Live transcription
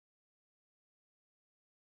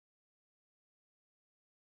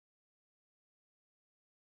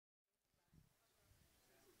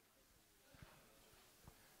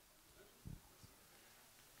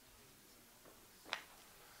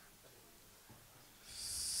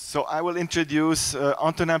So I will introduce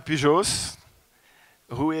Antonin Pujos,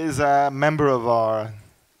 who is a member of our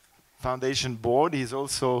foundation board. He's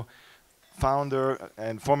also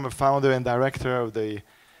former founder and director of the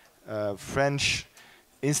French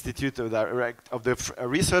Institute of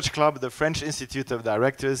Research Club, the French Institute of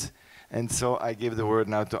Directors. And so I give the word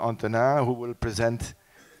now to Antonin, who will present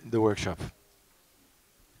the workshop.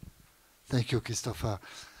 Thank you, Christopher.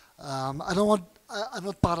 I'm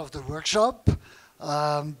not part of the workshop,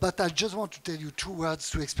 but I just want to tell you 2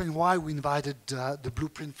 words to explain why we invited the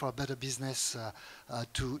Blueprint for a Better Business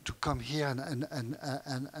to come here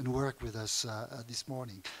and work with us this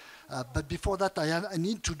morning. But before that, I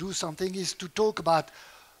need to do something, is to talk about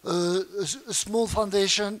a small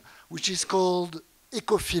foundation which is called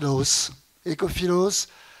Ecophilos. Ecophilos.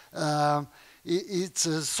 It's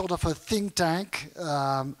a sort of a think tank,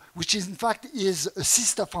 which is, in fact is a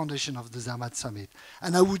sister foundation of the Zermatt Summit,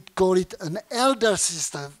 and I would call it an elder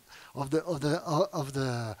sister of the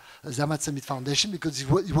Zermatt Summit Foundation, because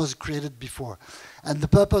it was created before. And the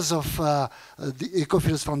purpose of the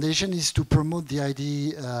Ecophilos Foundation is to promote the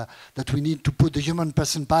idea that we need to put the human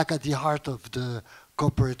person back at the heart of the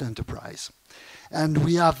corporate enterprise. And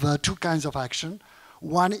we have 2 kinds of action.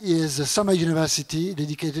 One is a summer university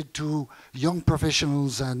dedicated to young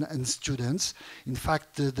professionals and students. In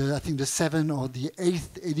fact, I think the 7th or the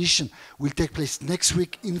 8th edition will take place next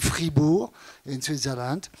week in Fribourg, in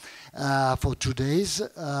Switzerland, for 2 days.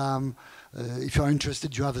 If you are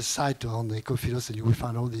interested, you have a site on Ecophilos and you will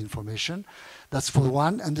find all the information. That's for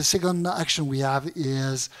one. And the second action we have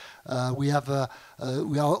is we are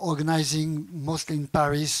organizing, mostly in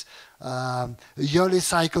Paris, a yearly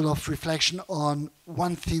cycle of reflection on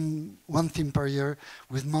one theme per year,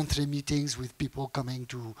 with monthly meetings with people coming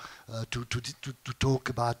to talk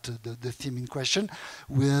about the theme in question,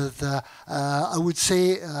 with I would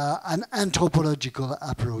say an anthropological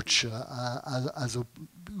approach,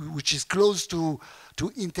 which is close to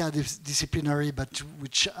interdisciplinary, but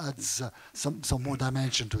which adds some more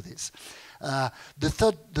dimension to this. The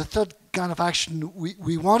third kind of action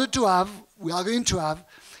we wanted to have, we are going to have,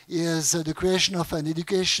 is the creation of an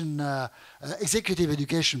executive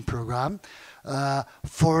education program.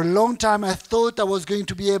 For a long time, I thought I was going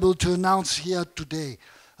to be able to announce here today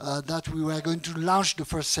that we were going to launch the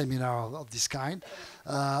first seminar of this kind.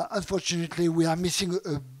 Unfortunately, we are missing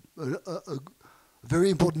a very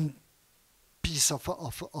important piece of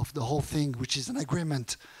the whole thing, which is an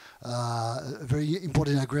agreement, a very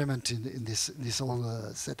important agreement in this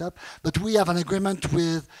whole setup. But we have an agreement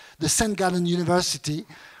with the St. Gallen University,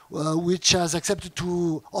 which has accepted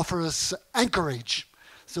to offer us anchorage.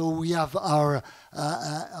 So we have we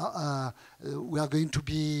are going to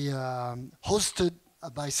be hosted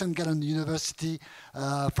by St. Gallen University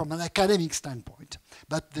from an academic standpoint.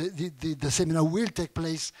 But the seminar will take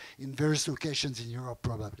place in various locations in Europe,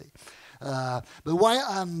 probably. But why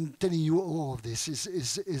I'm telling you all of this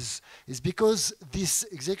is because this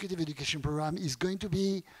executive education program is going to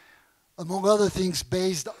be, among other things,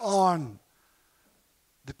 based on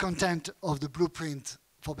the content of the Blueprint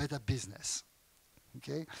for Better Business.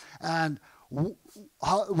 Okay? And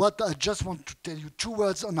what I just want to tell you 2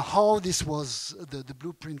 words on how this was, the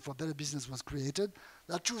Blueprint for Better Business was created.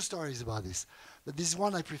 There are 2 stories about this, but this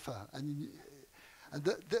one I prefer. And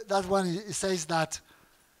that one, it says that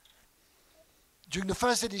during the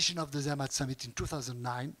first edition of the Zermatt Summit in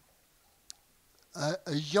 2009, a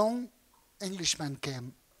young Englishman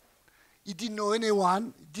came. He didn't know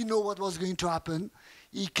anyone, didn't know what was going to happen.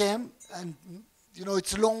 He came, and you know,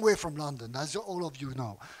 it's a long way from London, as all of you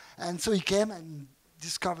know. And so he came and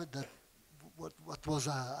discovered that what was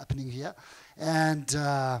happening here. And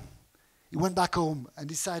he went back home and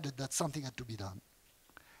decided that something had to be done.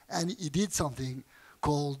 And he did something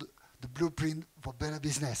called the Blueprint for Better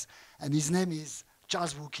Business. And his name is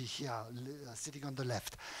Charles Wookey, here, sitting on the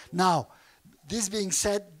left. Now, this being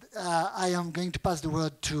said, I am going to pass the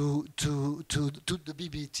word to the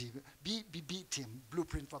BB team,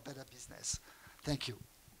 Blueprint for Better Business. Thank you.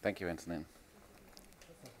 Thank you, Antonin.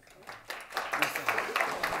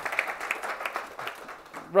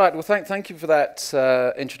 Right, well, thank you for that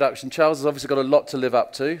introduction. Charles has obviously got a lot to live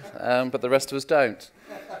up to, but the rest of us don't.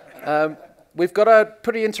 We've got a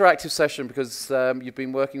pretty interactive session because you've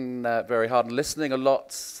been working very hard and listening a lot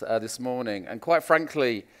this morning. And quite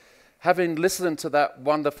frankly, having listened to that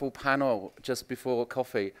wonderful panel just before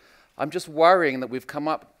coffee, I'm just worrying that we've come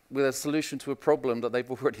up with a solution to a problem that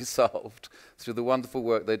they've already solved through the wonderful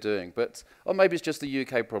work they're doing. Or maybe it's just a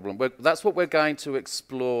UK problem. That's what we're going to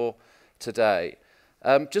explore today.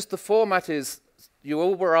 Just the format is, you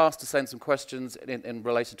all were asked to send some questions in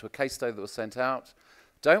relation to a case study that was sent out.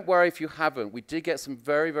 Don't worry if you haven't. We did get some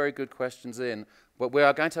very, very good questions in, but we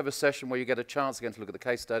are going to have a session where you get a chance again to look at the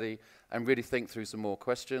case study and really think through some more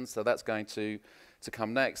questions. So that's going to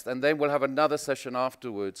come next. And then we'll have another session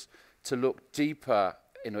afterwards to look deeper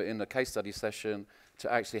in the case study session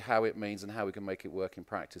to actually how it means and how we can make it work in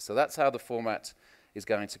practice. So that's how the format is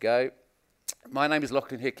going to go. My name is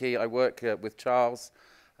Loughlin Hickey. I work with Charles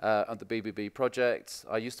at the BBB project.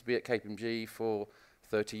 I used to be at KPMG for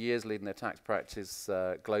 30 years, leading their tax practice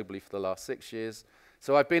globally for the last 6 years.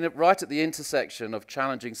 So I've been right at the intersection of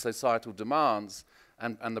challenging societal demands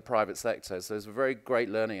and the private sector. So it's a very great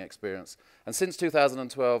learning experience. And since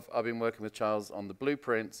 2012, I've been working with Charles on the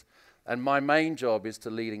blueprint. And my main job is to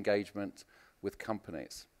lead engagement with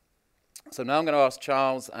companies. So now I'm going to ask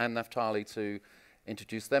Charles and Naftali to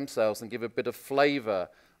introduce themselves and give a bit of flavor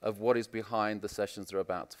of what is behind the sessions that are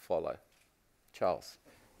about to follow. Charles.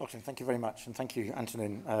 Loughlin, thank you very much, and thank you,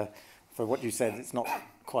 Antonin, for what you said. It's not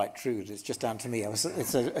quite true. It's just down to me.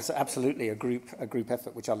 It's absolutely a group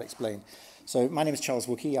effort, which I'll explain. So my name is Charles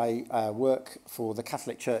Wookey. I work for the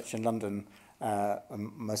Catholic Church in London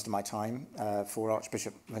most of my time for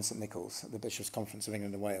Archbishop Vincent Nichols at the Bishops' Conference of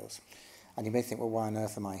England and Wales. And you may think, well, why on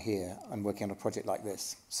earth am I here and working on a project like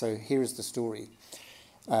this? So here is the story.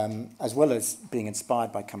 As well as being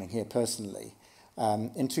inspired by coming here personally,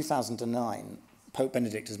 in 2009, Pope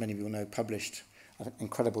Benedict, as many of you will know, published an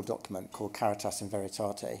incredible document called Caritas in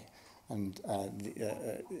Veritate, and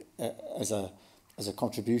as a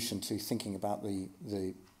contribution to thinking about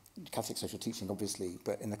the Catholic social teaching, obviously,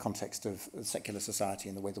 but in the context of secular society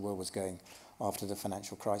and the way the world was going after the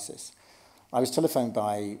financial crisis. I was telephoned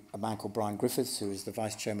by a man called Brian Griffiths, who is the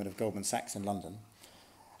vice chairman of Goldman Sachs in London,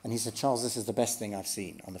 and he said, Charles, this is the best thing I've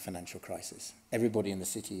seen on the financial crisis. Everybody in the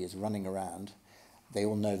city is running around. They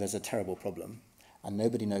all know there's a terrible problem, and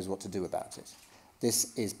nobody knows what to do about it.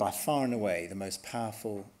 This is by far and away the most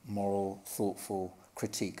powerful, moral, thoughtful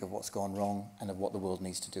critique of what's gone wrong and of what the world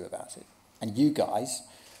needs to do about it. And you guys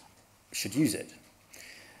should use it.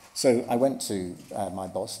 So I went to my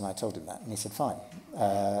boss and I told him that, and he said, fine.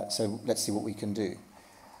 So let's see what we can do.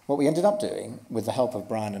 What we ended up doing, with the help of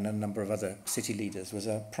Brian and a number of other city leaders, was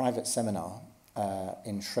a private seminar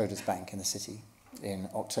in Schroders Bank in the city in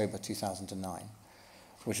October 2009,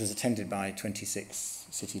 which was attended by 26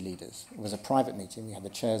 city leaders. It was a private meeting. We had the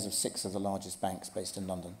chairs of 6 of the largest banks based in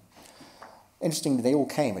London. Interestingly, they all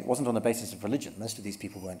came. It wasn't on the basis of religion. Most of these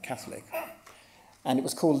people weren't Catholic. And it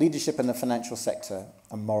was called Leadership in the Financial Sector,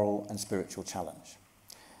 a Moral and Spiritual Challenge.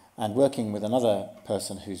 And working with another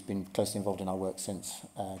person who's been closely involved in our work since,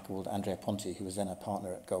 called Andrea Ponti, who was then a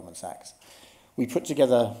partner at Goldman Sachs, we put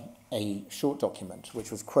together a short document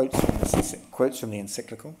which was quotes from the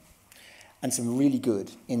encyclical and some really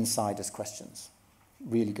good insiders' questions,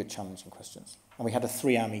 really good challenging questions. And we had a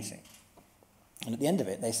 3-hour meeting. And at the end of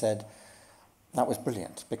it, they said, that was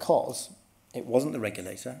brilliant, because it wasn't the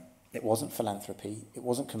regulator, it wasn't philanthropy, it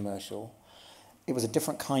wasn't commercial, it was a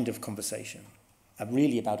different kind of conversation,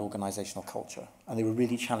 really about organisational culture, and they were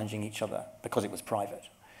really challenging each other because it was private.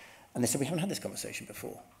 And they said, we haven't had this conversation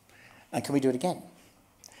before, and can we do it again?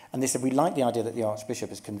 And they said, we like the idea that the Archbishop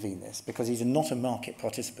has convened this because he's not a market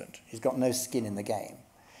participant, he's got no skin in the game.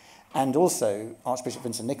 And also, Archbishop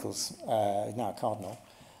Vincent Nichols, now a cardinal,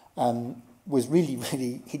 was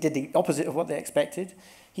really, he did the opposite of what they expected.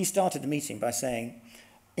 He started the meeting by saying,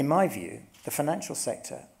 in my view, the financial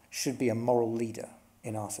sector should be a moral leader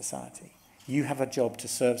in our society. You have a job to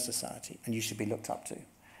serve society, and you should be looked up to.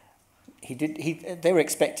 They were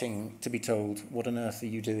expecting to be told, what on earth are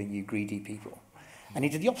you doing, you greedy people? And he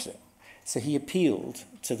did the opposite. So he appealed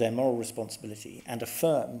to their moral responsibility and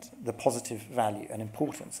affirmed the positive value and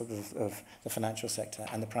importance of the financial sector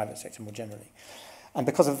and the private sector more generally. And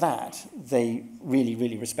because of that, they really,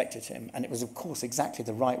 really respected him. And it was, of course, exactly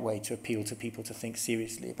the right way to appeal to people to think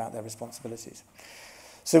seriously about their responsibilities.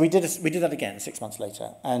 So we did that again 6 months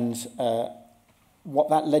later. And what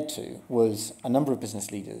that led to was a number of business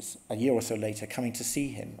leaders, a year or so later, coming to see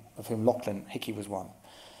him, of whom Loughlin Hickey was one,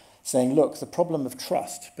 saying, look, the problem of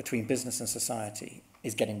trust between business and society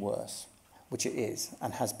is getting worse, which it is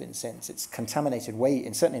and has been since. It's contaminated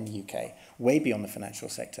certainly in the UK, way beyond the financial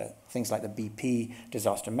sector. Things like the BP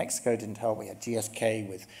disaster in Mexico didn't help. We had GSK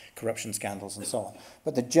with corruption scandals and so on.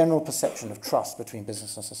 But the general perception of trust between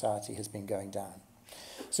business and society has been going down.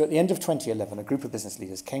 So at the end of 2011, a group of business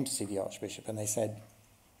leaders came to see the Archbishop and they said,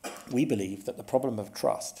 we believe that the problem of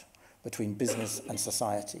trust between business and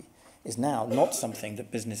society is now not something that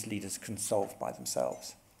business leaders can solve by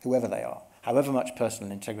themselves, whoever they are. However much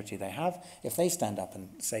personal integrity they have, if they stand up and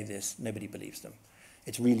say this, nobody believes them.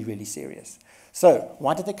 It's really, really serious. So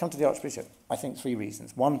why did they come to the Archbishop? I think 3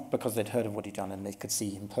 reasons. One, because they'd heard of what he'd done and they could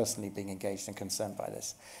see him personally being engaged and concerned by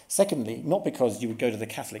this. Secondly, not because you would go to the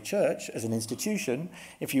Catholic Church as an institution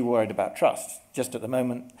if you were worried about trust. Just at the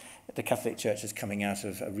moment, the Catholic Church is coming out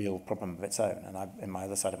of a real problem of its own. And in my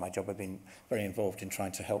other side of my job, I've been very involved in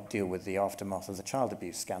trying to help deal with the aftermath of the child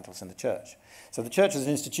abuse scandals in the church. So the church as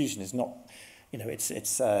an institution is not,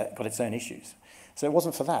 it's got its own issues. So it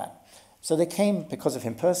wasn't for that. So they came because of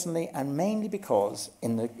him personally, and mainly because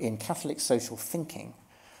in Catholic social thinking,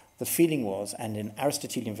 the feeling was, and in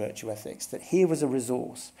Aristotelian virtue ethics, that here was a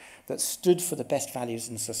resource that stood for the best values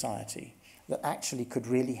in society, that actually could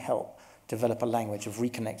really help develop a language of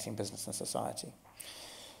reconnecting business and society.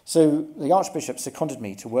 So the Archbishop seconded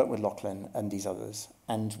me to work with Loughlin and these others,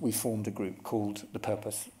 and we formed a group called The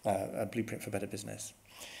Purpose, a Blueprint for Better Business.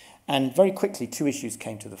 And very quickly, 2 issues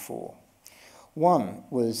came to the fore. One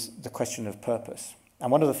was the question of purpose. And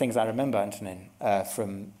one of the things I remember, Antonin,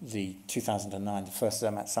 from the 2009, the first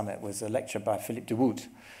Zermatt summit, was a lecture by Philippe de Wood,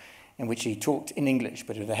 in which he talked in English,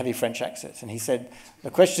 but with a heavy French accent. And he said, the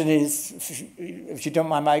question is, if you don't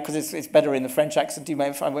mind my, because it's better in the French accent, you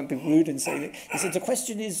may, I won't be rude and say that. He said, the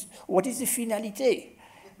question is, what is the finalité?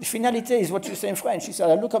 The finalité is what you say in French. He said,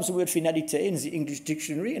 I look up the word finalité in the English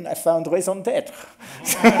dictionary and I found raison d'être.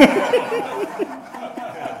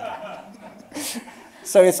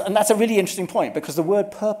 And that's a really interesting point, because the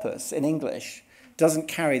word purpose in English doesn't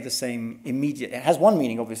carry the same immediate, it has one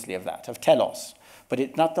meaning obviously of that, of telos, but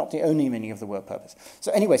it's not the only meaning of the word purpose.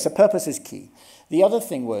 So anyway, so purpose is key. The other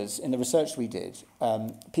thing was, in the research we did,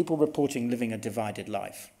 people reporting living a divided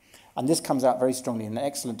life. And this comes out very strongly in an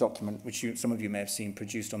excellent document, which some of you may have seen,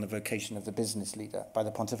 produced on the vocation of the business leader by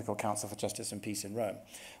the Pontifical Council for Justice and Peace in Rome,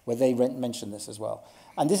 where they mention this as well.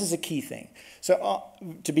 And this is a key thing. So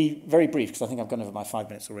to be very brief, because I think I've gone over my 5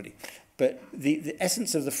 minutes already, but the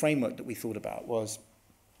essence of the framework that we thought about was,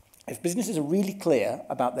 if businesses are really clear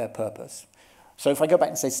about their purpose, so if I go back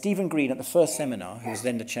and say, Stephen Green at the first seminar, who was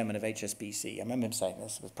then the chairman of HSBC, I remember him saying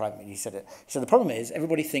this, it was private meeting, he said it. He said, the problem is,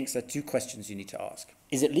 everybody thinks there are 2 questions you need to ask.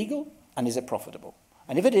 Is it legal? And is it profitable?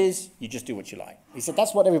 And if it is, you just do what you like. He said,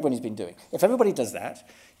 that's what everybody's been doing. If everybody does that,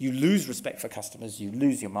 you lose respect for customers, you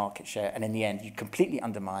lose your market share, and in the end, you completely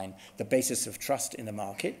undermine the basis of trust in the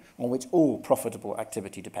market on which all profitable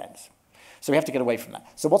activity depends. So we have to get away from that.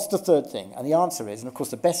 So what's the third thing? And the answer is, and of course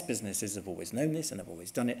the best businesses have always known this and have always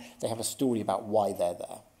done it, they have a story about why they're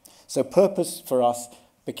there. So purpose for us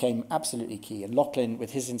became absolutely key. And Loughlin,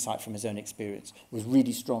 with his insight from his own experience, was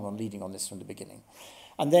really strong on leading on this from the beginning.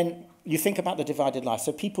 And then you think about the divided life.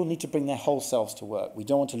 So people need to bring their whole selves to work. We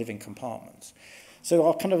don't want to live in compartments. So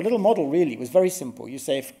our kind of little model really was very simple. You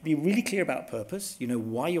say, be really clear about purpose, you know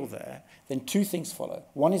why you're there, then 2 things follow.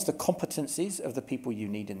 One is the competencies of the people you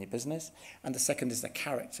need in the business, and the second is the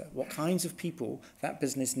character. What kinds of people that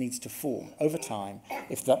business needs to form over time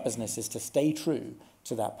if that business is to stay true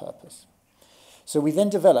to that purpose. So we then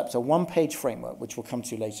developed a 1-page framework, which we'll come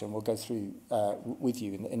to later and we'll go through with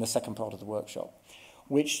you in the second part of the workshop,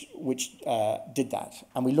 which did that.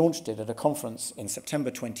 And we launched it at a conference in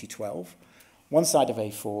September 2012, 1 side of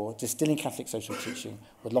A4, distilling Catholic social teaching,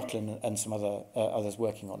 with Loughlin and some others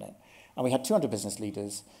working on it. And we had 200 business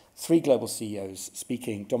leaders, 3 global CEOs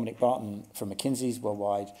speaking, Dominic Barton from McKinsey's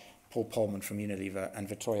worldwide, Paul Polman from Unilever, and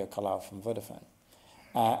Vittorio Calao from Vodafone.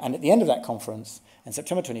 And at the end of that conference, in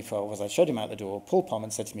September 2012, as I showed him out the door, Paul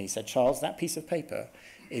Polman said to me, he said, Charles, that piece of paper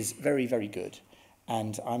is very, very good.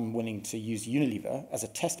 And I'm willing to use Unilever as a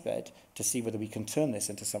test bed to see whether we can turn this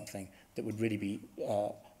into something that would really be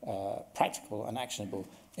practical and actionable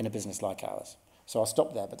in a business like ours. So I'll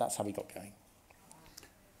stop there, but that's how we got going.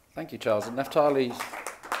 Thank you, Charles. And Naftali,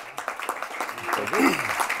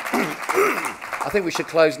 I think we should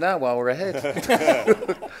close now while we're ahead.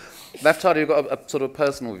 Naftali, you've got a sort of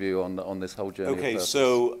personal view on this whole journey. Okay,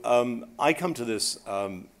 so I come to this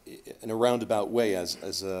in a roundabout way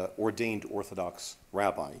as an ordained Orthodox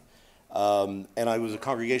rabbi. And I was a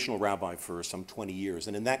congregational rabbi for some 20 years.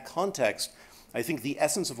 And in that context, I think the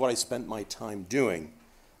essence of what I spent my time doing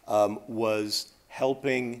was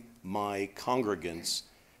helping my congregants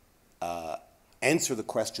answer the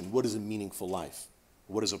question, what is a meaningful life?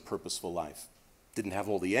 What is a purposeful life? Didn't have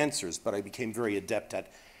all the answers, but I became very adept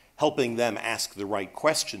at helping them ask the right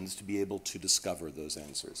questions to be able to discover those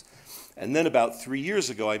answers. And then about 3 years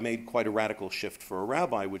ago, I made quite a radical shift for a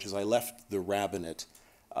rabbi, which is I left the rabbinate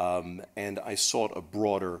and I sought a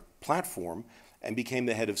broader platform and became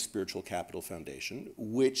the head of Spiritual Capital Foundation,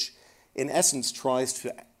 which in essence tries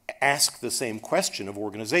to ask the same question of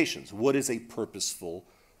organizations. What is a purposeful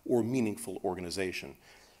or meaningful organization?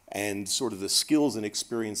 and sort of the skills and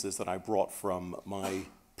experiences that I brought from my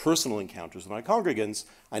personal encounters with my congregants,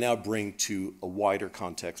 I now bring to a wider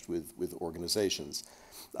context with organizations.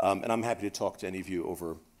 And I'm happy to talk to any of you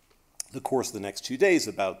over the course of the next 2 days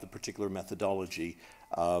about the particular methodology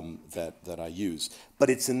that I use. But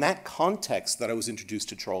it's in that context that I was introduced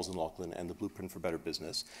to Charles and Loughlin and the Blueprint for Better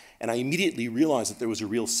Business. And I immediately realized that there was a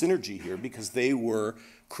real synergy here because they were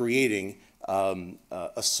creating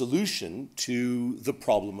a solution to the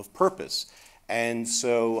problem of purpose. And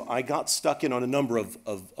so I got stuck in on a number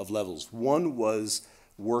of levels. One was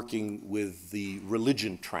working with the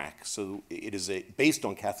religion track. So it is based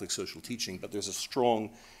on Catholic social teaching, but there's a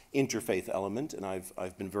strong interfaith element, and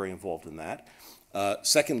I've been very involved in that.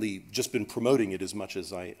 Secondly, just been promoting it as much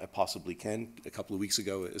as I possibly can. A couple of weeks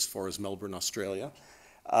ago, as far as Melbourne, Australia.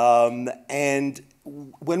 And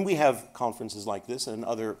when we have conferences like this and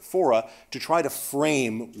other fora, to try to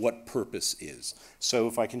frame what purpose is. So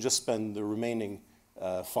if I can just spend the remaining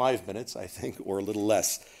 5 minutes, I think, or a little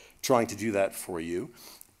less, trying to do that for you.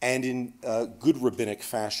 And in good rabbinic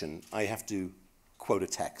fashion, I have to quote a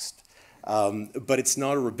text. But it's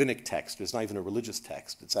not a rabbinic text. It's not even a religious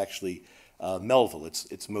text. It's actually Melville.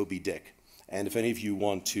 It's Moby Dick. And if any of you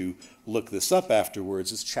want to look this up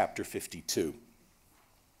afterwards, it's chapter 52.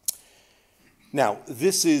 Now,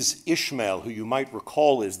 this is Ishmael, who you might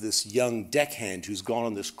recall is this young deckhand who's gone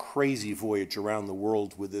on this crazy voyage around the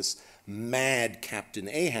world with this mad Captain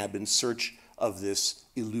Ahab in search of this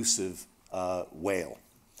elusive whale.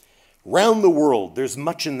 Round the world, there's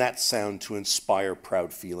much in that sound to inspire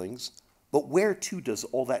proud feelings, but where to does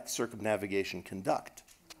all that circumnavigation conduct?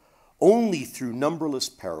 Only through numberless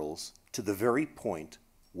perils to the very point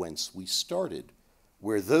whence we started,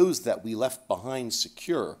 where those that we left behind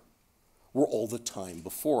secure were all the time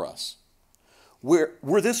before us.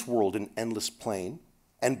 Were this world an endless plain,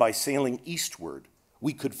 and by sailing eastward,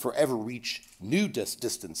 we could forever reach new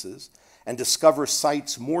distances and discover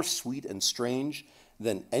sights more sweet and strange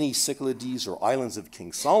than any Cyclades or islands of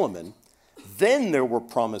King Solomon, then there were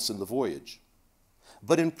promise in the voyage.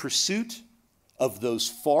 But in pursuit of those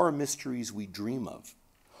far mysteries we dream of,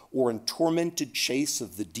 or in tormented chase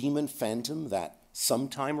of the demon phantom that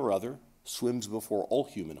sometime or other swims before all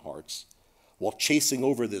human hearts, while chasing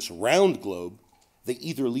over this round globe, they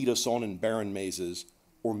either lead us on in barren mazes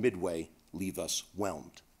or midway leave us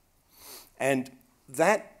whelmed. And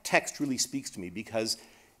that text really speaks to me because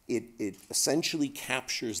it essentially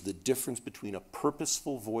captures the difference between a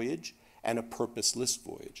purposeful voyage and a purposeless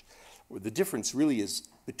voyage. Or the difference really is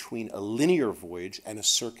between a linear voyage and a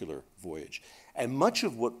circular voyage. And much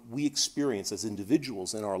of what we experience as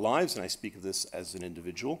individuals in our lives, and I speak of this as an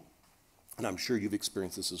individual, and I'm sure you've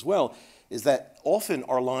experienced this as well, is that often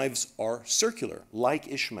our lives are circular, like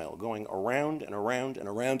Ishmael, going around and around and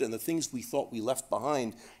around, and the things we thought we left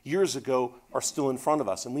behind years ago are still in front of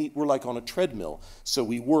us, and we're like on a treadmill. So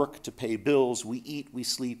we work to pay bills, we eat, we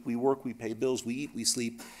sleep, we work, we pay bills, we eat, we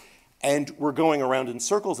sleep, and we're going around in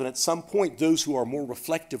circles, and at some point, those who are more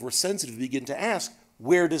reflective or sensitive begin to ask,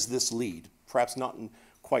 where does this lead? Perhaps not in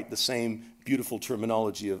quite the same beautiful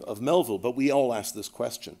terminology of Melville, but we all ask this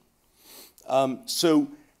question. So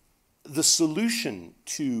the solution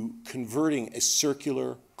to converting a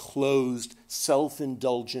circular, closed,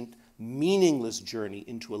 self-indulgent, meaningless journey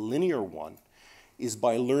into a linear one is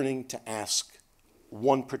by learning to ask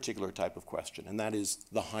one particular type of question, and that is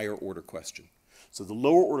the higher order question. So the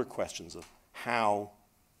lower order questions of how,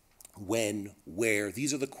 when, where,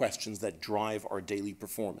 these are the questions that drive our daily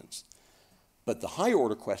performance. But the higher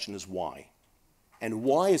order question is why. And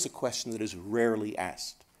why is a question that is rarely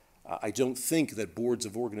asked. I don't think that boards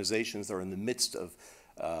of organizations that are in the midst of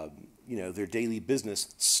their daily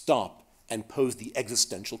business stop and pose the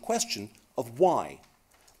existential question of why.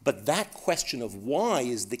 But that question of why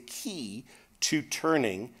is the key to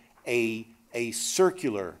turning a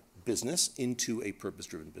circular business into a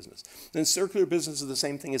purpose-driven business. And circular business is the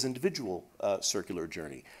same thing as individual circular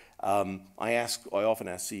journey. I often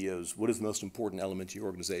ask CEOs, what is the most important element to your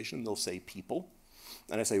organization? They'll say people.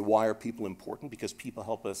 And I say, why are people important? Because people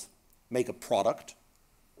help us make a product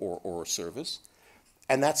or a service.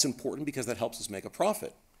 And that's important because that helps us make a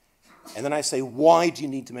profit. And then I say, why do you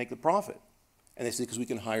need to make the profit? And they say, because we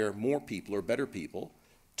can hire more people or better people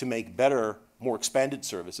to make better, more expanded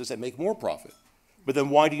services and make more profit. But then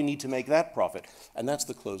why do you need to make that profit? And that's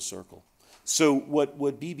the closed circle. So what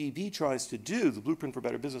BBB tries to do, the Blueprint for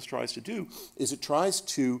Better Business tries to do, is it tries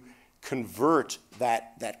to convert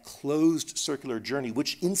that closed circular journey,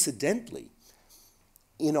 which incidentally,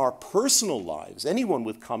 in our personal lives, anyone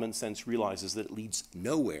with common sense realizes that it leads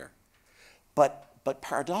nowhere. But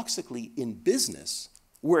paradoxically, in business,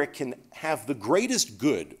 where it can have the greatest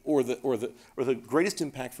good or the greatest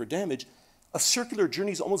impact for damage, a circular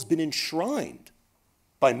journey has almost been enshrined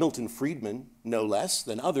by Milton Friedman, no less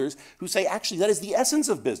than others, who say actually that is the essence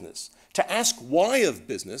of business. To ask why of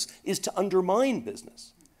business is to undermine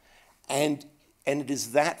business. And it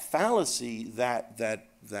is that fallacy that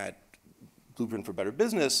Blueprint for Better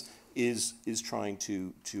Business is trying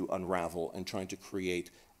to unravel and trying to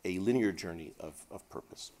create a linear journey of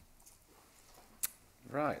purpose.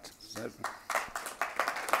 Right. So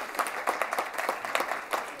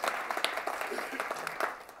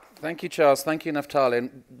thank you, Charles. Thank you, Naftali.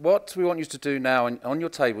 And what we want you to do now, and on your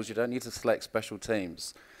tables, you don't need to select special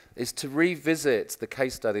teams, is to revisit the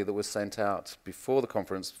case study that was sent out before the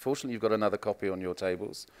conference. Fortunately, you've got another copy on your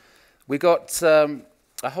tables. We got a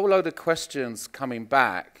whole load of questions coming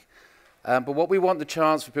back, but what we want the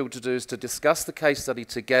chance for people to do is to discuss the case study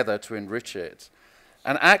together to enrich it,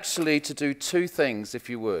 and actually to do two things, if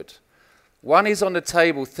you would. One is on the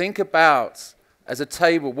table, think about, as a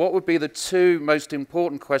table, what would be the two most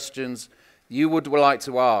important questions you would like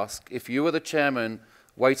to ask if you were the chairman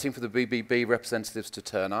waiting for the BBB representatives to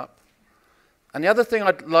turn up? And the other thing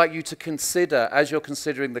I'd like you to consider as you're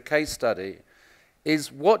considering the case study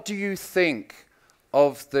is, what do you think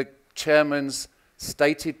of the chairman's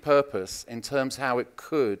stated purpose in terms of how it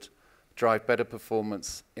could drive better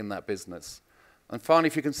performance in that business? And finally,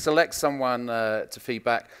 if you can select someone to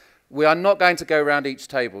feedback. We are not going to go around each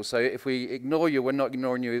table, so if we ignore you, we're not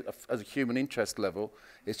ignoring you as a human interest level.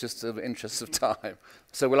 It's just of interest of time.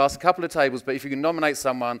 So we'll ask a couple of tables, but if you can nominate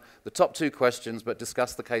someone, the top two questions, but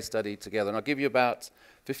discuss the case study together. And I'll give you about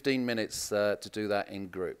 15 minutes to do that in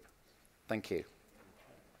group. Thank you.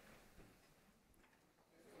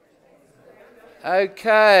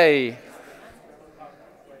 Okay.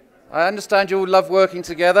 I understand you all love working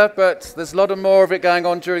together, but there's a lot more of it going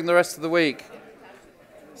on during the rest of the week.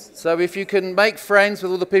 So if you can make friends with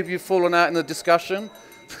all the people you've fallen out in the discussion.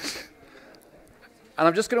 And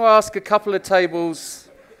I'm just going to ask a couple of tables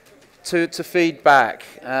to feed back.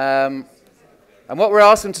 And what we're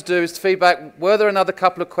asking them to do is to feedback, were there another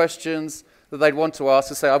couple of questions that they'd want to ask?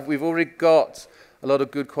 To say, we've already got a lot of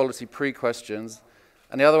good quality pre-questions.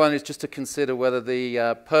 And the other one is just to consider whether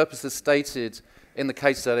the purposes stated in the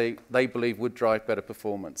case study they believe would drive better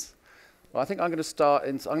performance. Well, I think I'm going to start,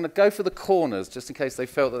 I'm going to go for the corners, just in case they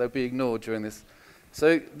felt that they'd be ignored during this.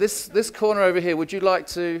 So this corner over here, would you like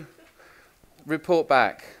to report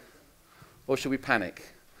back? Or should we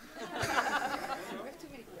panic?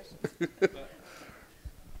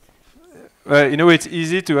 You know, it's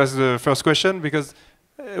easy to ask the first question, because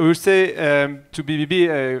we will say to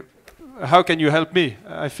BBB, how can you help me?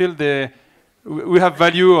 I feel we have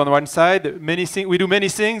value on one side, we do many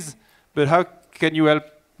things, but how can you help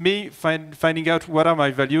me finding out what are my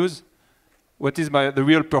values, what is the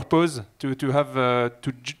real purpose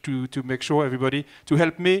to make sure everybody, to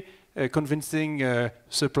help me convincing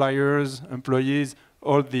suppliers, employees,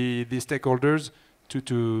 all the stakeholders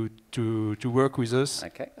to work with us,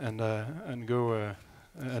 okay, and go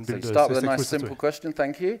and so build. You start with a nice simple question.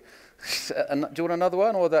 Thank you. And do you want another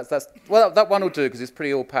one, or that's well, that one will do because it's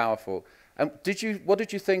pretty all powerful. What did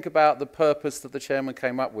you think about the purpose that the chairman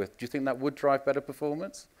came up with? Do you think that would drive better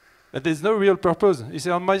performance? There's no real purpose. You see,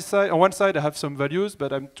 on my side, on one side, I have some values,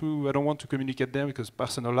 but I don't want to communicate them because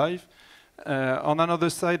personal life. On another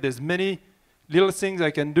side, there's many little things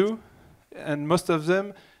I can do, and most of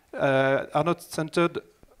them are not centered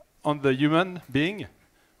on the human being,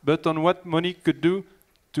 but on what money could do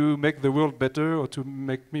to make the world better or to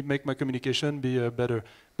make my communication be better.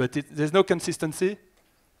 But there's no consistency,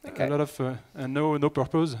 okay, a lot of and no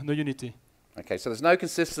purpose, no unity. Okay, so there's no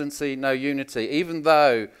consistency, no unity, even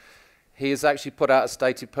though he has actually put out a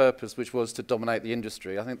stated purpose, which was to dominate the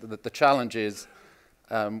industry. I think that the challenge is,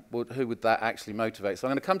 who would that actually motivate? So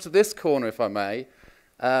I'm going to come to this corner, if I may,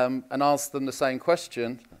 and ask them the same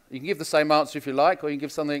question. You can give the same answer if you like, or you can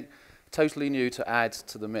give something totally new to add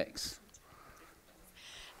to the mix.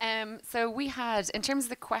 So we had, in terms of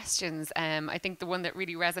the questions, I think the one that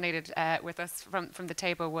really resonated with us from the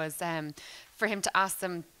table was for him to ask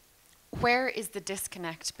them, where is the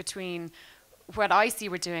disconnect between what I see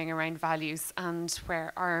we're doing around values and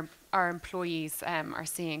where our employees are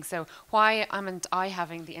seeing? So why am I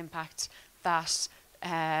having the impact that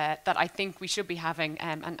that I think we should be having,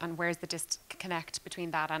 and where's the disconnect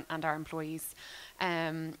between that and our employees?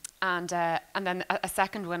 And then a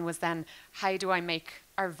second one was then, how do I make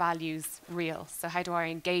our values real? So how do I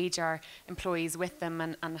engage our employees with them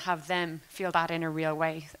and have them feel that in a real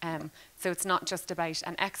way? So it's not just about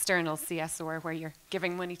an external CSR where you're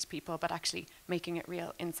giving money to people, but actually making it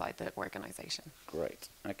real inside the organisation. Great.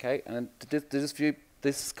 Okay. And did this view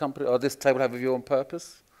this company or this table have a view on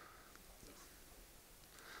purpose?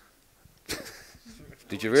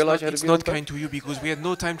 Did you realize you had a it's view on not purpose? kind to you because we had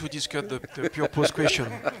no time to discuss the pure post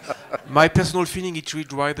question. My personal feeling, it will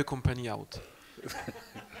drive the company out.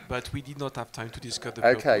 But we did not have time to discuss the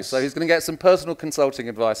Okay, purpose. so he's going to get some personal consulting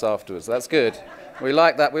advice afterwards. That's good. We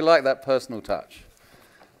like that. We like that personal touch.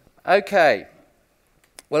 Okay.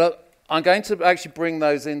 Well, I'm going to actually bring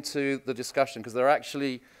those into the discussion because they're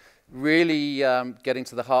actually really getting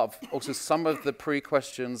to the heart of also some of the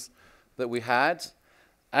pre-questions that we had.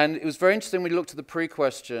 And it was very interesting when you looked at the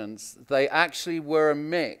pre-questions. They actually were a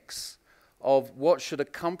mix of what should a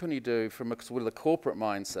company do from a sort of the corporate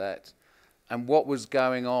mindset and what was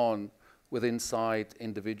going on with inside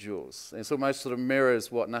individuals. It almost sort of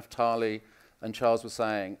mirrors what Naftali and Charles were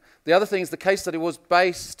saying. The other thing is the case study was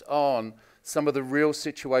based on some of the real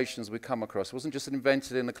situations we come across. It wasn't just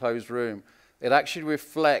invented in a closed room. It actually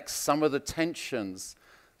reflects some of the tensions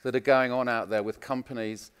that are going on out there with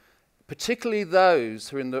companies, particularly those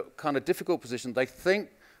who are in the kind of difficult position. They think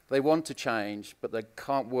they want to change, but they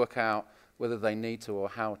can't work out whether they need to or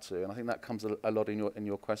how to. And I think that comes a lot in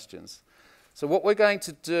your questions. So what we're going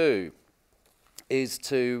to do is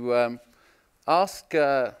to ask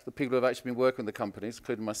the people who have actually been working with the companies,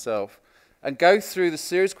 including myself, and go through the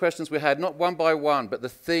series of questions we had, not one by one, but the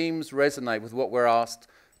themes resonate with what we're asked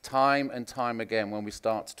time and time again when we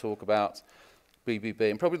start to talk about BBB.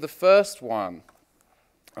 And probably the first one,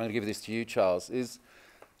 I'm going to give this to you, Charles, is,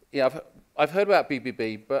 I've heard about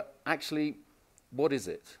BBB, but actually, what is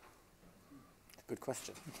it? Good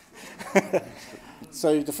question.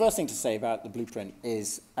 So the first thing to say about the blueprint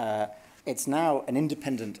is it's now an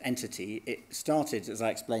independent entity. It started, as I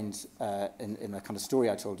explained in the kind of story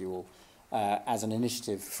I told you all, as an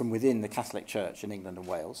initiative from within the Catholic Church in England and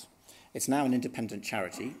Wales. It's now an independent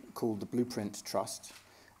charity called the Blueprint Trust.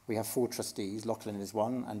 We have 4 trustees. Loughlin is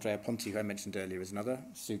one, Andrea Ponti, who I mentioned earlier, is another,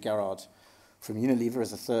 Sue Garrard from Unilever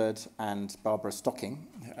is a third, and Barbara Stocking,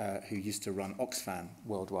 who used to run Oxfam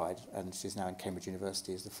worldwide, and she's now in Cambridge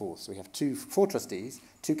University, is the 4th. So we have 4 trustees,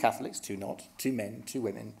 2 Catholics, 2 not, 2 men, 2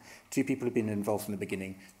 women, 2 people who've been involved from the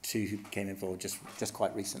beginning, 2 who became involved just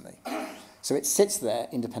quite recently. So it sits there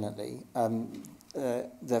independently.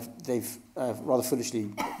 They've rather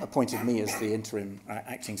foolishly appointed me as the interim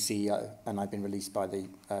acting CEO, and I've been released by the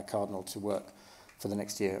Cardinal to work for the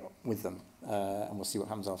next year with them, and we'll see what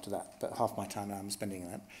happens after that. But half my time now I'm spending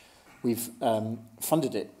that. We've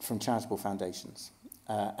funded it from charitable foundations,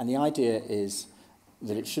 and the idea is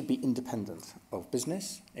that it should be independent of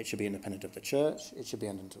business, it should be independent of the church, it should be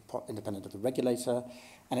independent of the regulator,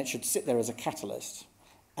 and it should sit there as a catalyst.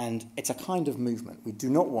 And it's a kind of movement. We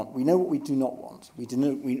know what we do not want. We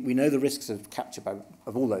know the risks of capture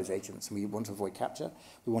of all those agents, and we want to avoid capture.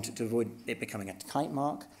 We want to avoid it becoming a kite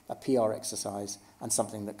mark, a PR exercise, and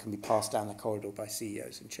something that can be passed down the corridor by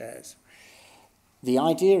CEOs and chairs. The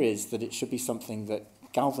idea is that it should be something that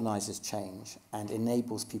galvanizes change and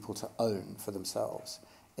enables people to own for themselves.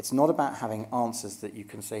 It's not about having answers that you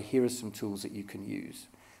can say, here are some tools that you can use.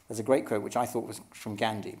 There's a great quote, which I thought was from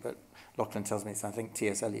Gandhi, but Loughlin tells me it's, I think,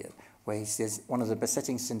 T.S. Eliot, where he says, one of the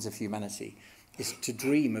besetting sins of humanity is to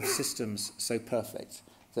dream of systems so perfect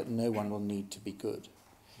that no one will need to be good.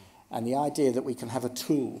 And the idea that we can have a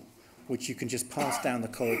tool which you can just pass down the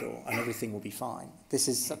corridor and everything will be fine. This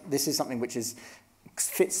is something which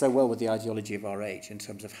fits so well with the ideology of our age in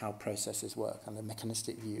terms of how processes work and the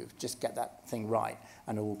mechanistic view of just get that thing right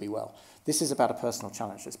and all will be well. This is about a personal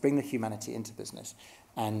challenge. Let's bring the humanity into business,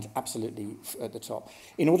 and absolutely at the top.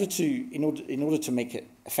 In order to make it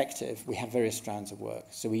effective, we have various strands of work.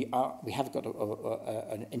 So we have got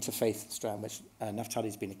an interfaith strand, which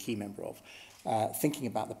Naftali's been a key member of, thinking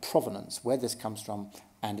about the provenance, where this comes from,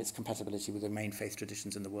 and its compatibility with the main faith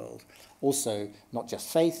traditions in the world. Also, not just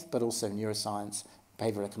faith, but also neuroscience,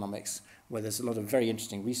 behavioral economics, where there's a lot of very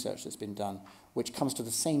interesting research that's been done, which comes to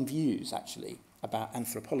the same views, actually, about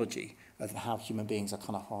anthropology, of how human beings are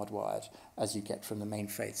kind of hardwired, as you get from the main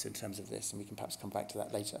faiths in terms of this, and we can perhaps come back to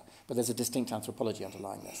that later. But there's a distinct anthropology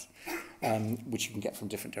underlying this, which you can get from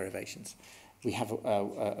different derivations. We have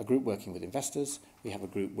a group working with investors. We have a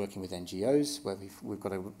group working with NGOs, where we've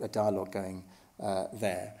got a dialogue going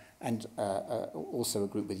there, and also a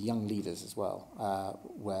group with young leaders as well,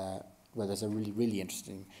 where there's a really, really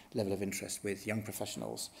interesting level of interest with young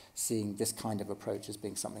professionals seeing this kind of approach as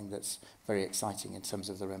being something that's very exciting in terms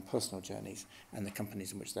of their own personal journeys and the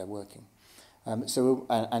companies in which they're working. And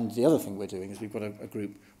the other thing we're doing is we've got a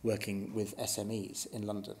group working with SMEs in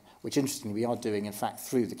London, which interestingly we are doing in fact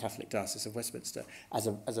through the Catholic Diocese of Westminster as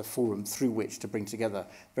a forum through which to bring together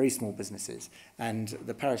very small businesses. And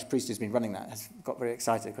the parish priest who's been running that has got very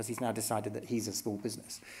excited because he's now decided that he's a small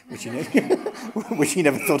business, which which he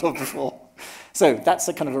never thought of before. So that's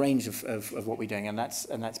a kind of a range of what we're doing,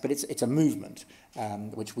 but it's a movement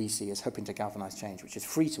which we see as hoping to galvanise change, which is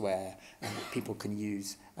free to air and that people can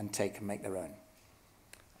use and take and make their own.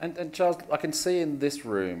 And Charles, I can see in this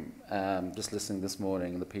room, just listening this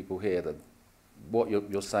morning, and the people here, that what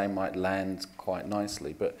you're saying might land quite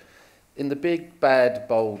nicely. But in the big, bad,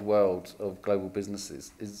 bold world of global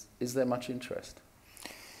businesses, is there much interest?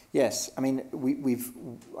 Yes, I mean,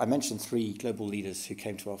 I mentioned 3 global leaders who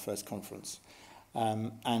came to our first conference.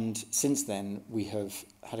 And since then, we have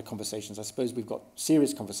had conversations. I suppose we've got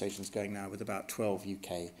serious conversations going now with about 12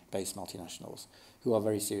 UK-based multinationals who are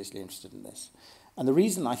very seriously interested in this. And the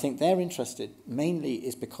reason I think they're interested mainly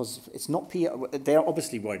is because it's not PR. They're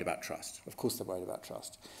obviously worried about trust. Of course they're worried about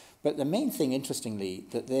trust. But the main thing, interestingly,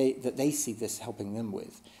 that they see this helping them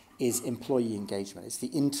with is employee engagement. It's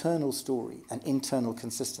the internal story and internal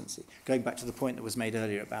consistency. Going back to the point that was made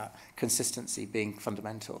earlier about consistency being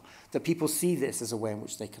fundamental, that people see this as a way in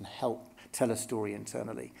which they can help tell a story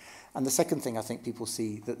internally. And the second thing I think people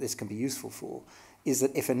see that this can be useful for is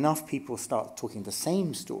that if enough people start talking the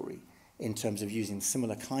same story in terms of using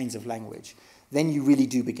similar kinds of language, then you really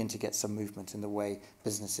do begin to get some movement in the way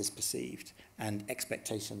business is perceived and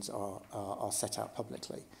expectations are set out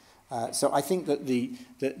publicly. So I think that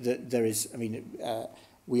there is, I mean,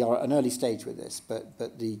 we are at an early stage with this, but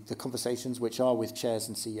the conversations which are with chairs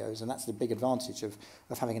and CEOs, and that's the big advantage of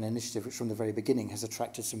having an initiative which from the very beginning has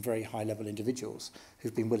attracted some very high-level individuals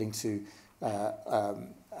who've been willing to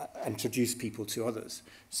introduce people to others.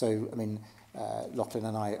 So, I mean, Loughlin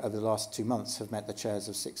and I, over the last 2 months, have met the chairs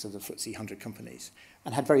of 6 of the FTSE 100 companies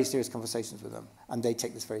and had very serious conversations with them, and they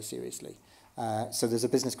take this very seriously. So there's a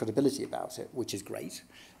business credibility about it, which is great,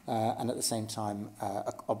 and at the same time,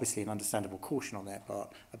 obviously an understandable caution on their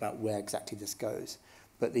part about where exactly this goes.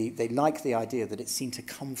 But they like the idea that it's seen to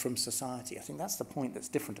come from society. I think that's the point that's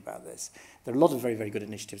different about this. There are a lot of very, very good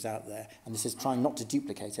initiatives out there, and this is trying not to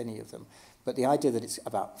duplicate any of them. But the idea that it's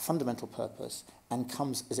about fundamental purpose and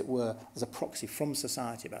comes, as it were, as a proxy from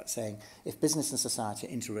society about saying, if business and society are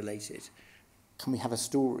interrelated, can we have a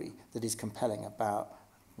story that is compelling about,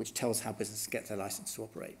 which tells how businesses get their license to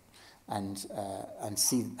operate and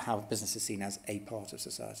see how business is seen as a part of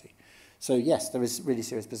society. So yes, there is really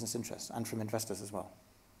serious business interest, and from investors as well.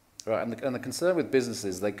 Right, and the concern with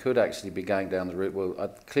businesses, they could actually be going down the route, well,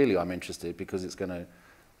 clearly I'm interested because it's going to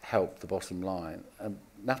help the bottom line.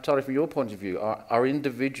 Naftali, from your point of view, are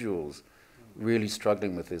individuals really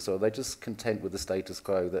struggling with this, or are they just content with the status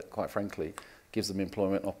quo that, quite frankly, gives them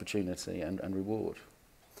employment opportunity and reward?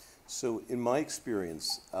 So in my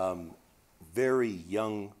experience, very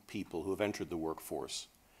young people who have entered the workforce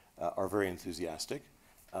are very enthusiastic,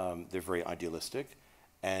 they're very idealistic,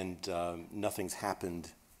 and nothing's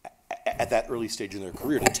happened at that early stage in their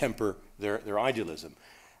career to temper their idealism.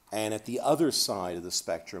 And at the other side of the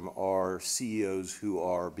spectrum are CEOs who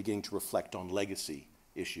are beginning to reflect on legacy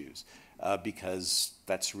issues, because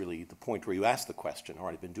that's really the point where you ask the question, all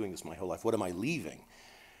right, I've been doing this my whole life, what am I leaving?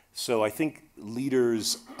 So I think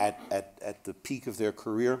leaders at the peak of their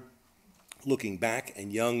career, looking back,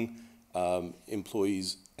 and young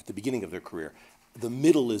employees at the beginning of their career, the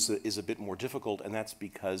middle is a bit more difficult, and that's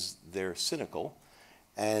because they're cynical.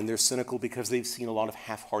 And they're cynical because they've seen a lot of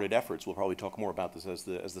half-hearted efforts. We'll probably talk more about this as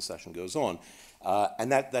the session goes on.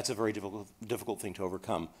 And that's a very difficult thing to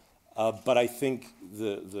overcome. But I think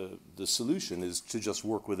the solution is to just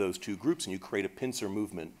work with those two groups, and you create a pincer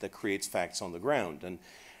movement that creates facts on the ground. And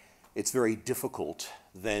it's very difficult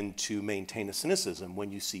then to maintain a cynicism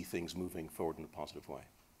when you see things moving forward in a positive way.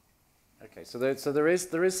 Okay, so there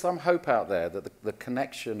is some hope out there that the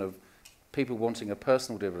connection of people wanting a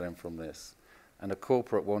personal dividend from this and a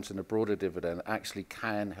corporate wanting a broader dividend actually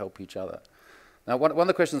can help each other. Now, one of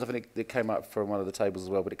the questions, I think it came up from one of the tables as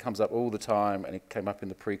well, but it comes up all the time, and it came up in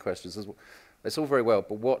the pre-questions as well. It's all very well,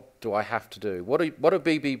 but what do I have to do? What are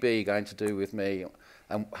BBB going to do with me,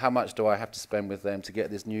 and how much do I have to spend with them to get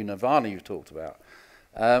this new nirvana you've talked about?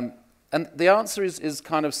 And the answer is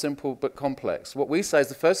kind of simple but complex. What we say is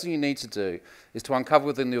the first thing you need to do is to uncover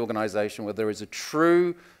within the organization whether there is a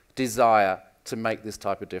true desire to make this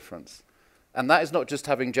type of difference. And that is not just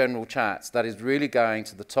having general chats. That is really going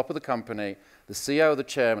to the top of the company, the CEO or the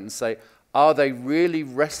chairman, and say, are they really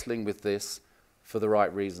wrestling with this for the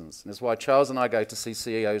right reasons? And that's why Charles and I go to see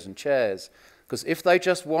CEOs and chairs, because if they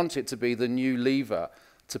just want it to be the new lever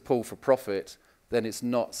to pull for profit, then it's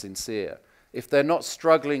not sincere. If they're not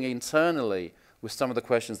struggling internally with some of the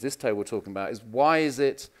questions this table we're talking about, is why is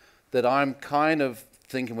it that I'm kind of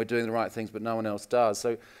thinking we're doing the right things but no one else does?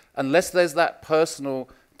 So unless there's that personal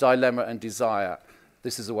dilemma and desire,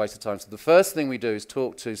 this is a waste of time. So the first thing we do is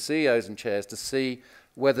talk to CEOs and chairs to see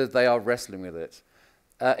whether they are wrestling with it.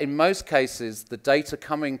 In most cases, the data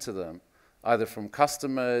coming to them, either from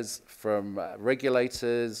customers, from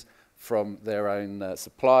regulators, from their own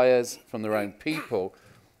suppliers, from their own people,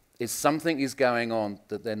 is something is going on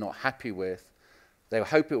that they're not happy with. They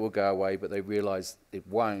hope it will go away, but they realize it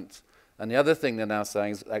won't. And the other thing they're now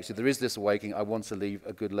saying is, actually, there is this awakening, I want to leave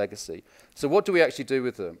a good legacy. So what do we actually do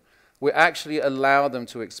with them? We actually allow them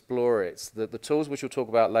to explore it. The tools which we'll talk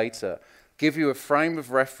about later give you a frame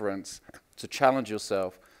of reference to challenge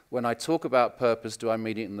yourself. When I talk about purpose, do I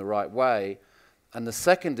mean it in the right way? And the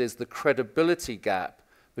second is the credibility gap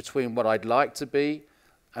between what I'd like to be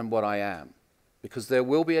and what I am. Because there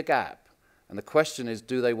will be a gap. And the question is,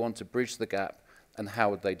 do they want to bridge the gap, and how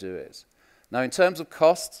would they do it? Now, in terms of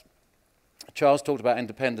cost, Charles talked about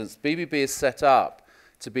independence. BBB is set up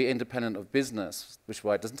to be independent of business, which is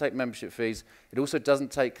why it doesn't take membership fees. It also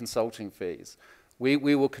doesn't take consulting fees. We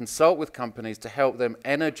will consult with companies to help them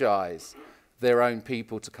energize their own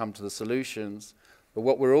people to come to the solutions. But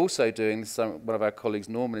what we're also doing, one of our colleagues,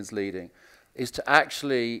 Norman, is leading, is to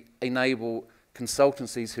actually enable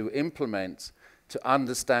consultancies who implement to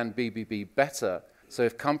understand BBB better. So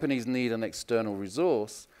if companies need an external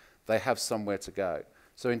resource, they have somewhere to go.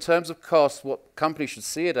 So in terms of cost, what companies should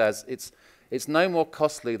see it as, it's no more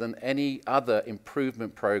costly than any other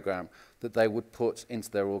improvement program that they would put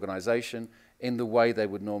into their organization in the way they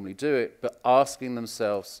would normally do it, but asking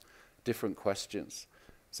themselves different questions.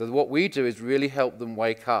 So what we do is really help them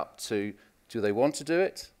wake up to, do they want to do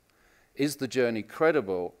it? Is the journey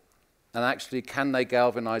credible? And actually, can they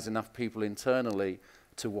galvanize enough people internally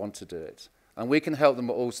to want to do it? And we can help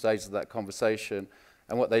them at all stages of that conversation.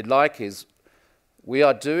 And what they'd like is, we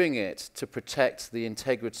are doing it to protect the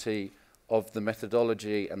integrity of the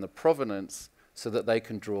methodology and the provenance so that they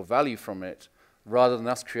can draw value from it, rather than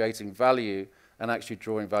us creating value and actually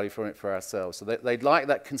drawing value from it for ourselves. So they'd like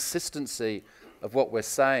that consistency of what we're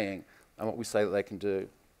saying and what we say that they can do.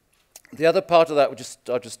 The other part of that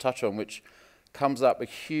I'll just touch on, which comes up a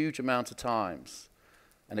huge amount of times,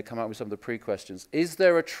 and it comes up with some of the pre-questions. Is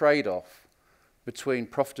there a trade-off between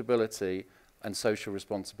profitability and social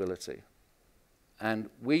responsibility? And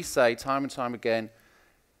we say time and time again,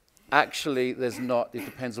 actually there's not, it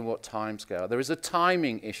depends on what time scale. There is a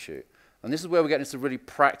timing issue. And this is where we get into really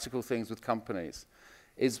practical things with companies.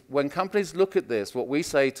 Is when companies look at this, what we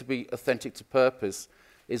say to be authentic to purpose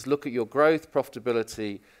is look at your growth,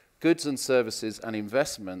 profitability, goods and services and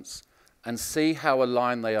investments, and see how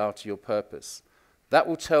aligned they are to your purpose. That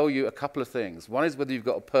will tell you a couple of things. One is whether you've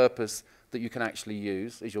got a purpose that you can actually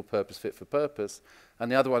use. Is your purpose fit for purpose?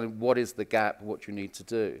 And the other one, what is the gap, what you need to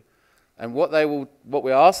do? And what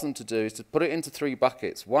we ask them to do is to put it into 3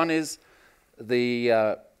 buckets. One is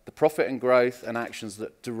the profit and growth and actions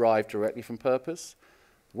that derive directly from purpose.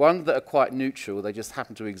 One that are quite neutral, they just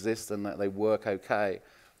happen to exist and that they work okay.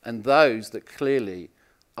 And those that clearly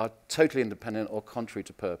are totally independent or contrary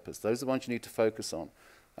to purpose. Those are the ones you need to focus on.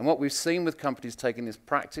 And what we've seen with companies taking this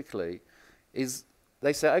practically is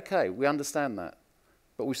they say, okay, we understand that,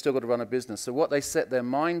 but we've still got to run a business. So what they set their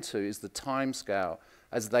mind to is the time scale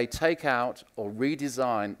as they take out or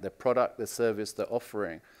redesign their product, their service, their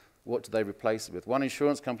offering. What do they replace it with? One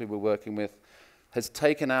insurance company we're working with has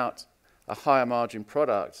taken out a higher margin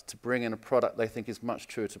product to bring in a product they think is much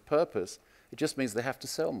truer to purpose. It just means they have to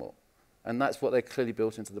sell more. And that's what they clearly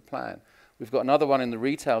built into the plan. We've got another one in the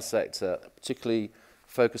retail sector, particularly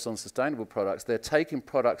focused on sustainable products. They're taking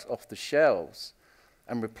products off the shelves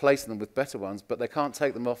and replacing them with better ones, but they can't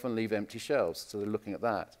take them off and leave empty shelves, so they're looking at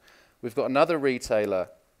that. We've got another retailer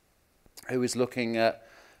who is looking at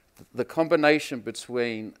the combination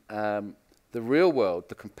between the real world,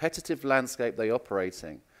 the competitive landscape they operate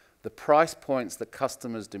in, the price points that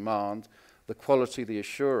customers demand, the quality, the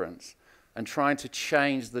assurance, and trying to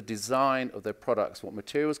change the design of their products. What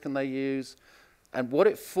materials can they use? And what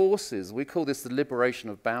it forces, we call this the liberation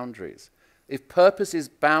of boundaries. If purpose is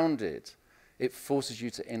bounded, it forces you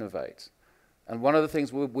to innovate. And one of the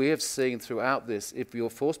things we have seen throughout this, if you're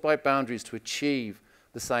forced by boundaries to achieve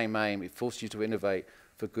the same aim, it forces you to innovate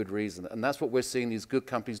for good reason. And that's what we're seeing these good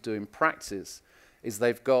companies do in practice, is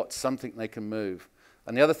they've got something they can move.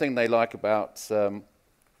 And the other thing they like about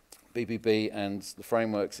BBB and the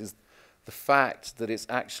frameworks is the fact that it's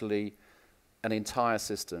actually an entire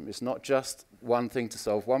system. It's not just one thing to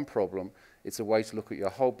solve one problem. It's a way to look at your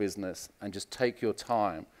whole business and just take your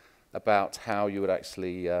time about how you would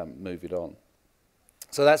actually move it on.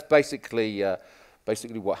 So that's basically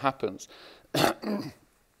what happens.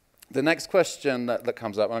 The next question that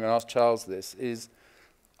comes up, and I'm going to ask Charles this, is,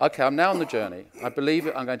 okay, I'm now on the journey. I believe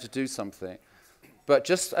it, I'm going to do something. But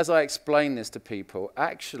just as I explain this to people,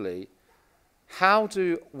 actually, how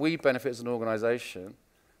do we benefit as an organization?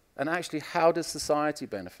 And actually, how does society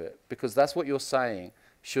benefit? Because that's what you're saying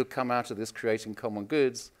should come out of this creating common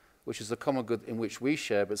goods, which is a common good in which we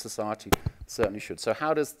share, but society certainly should. So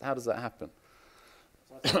how does that happen?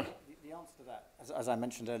 So I think the answer to that, as I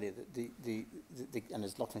mentioned earlier, and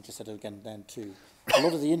as Loughlin just said again then too, a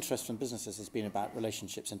lot of the interest from businesses has been about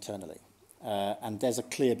relationships internally. And there's a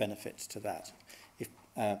clear benefit to that. If,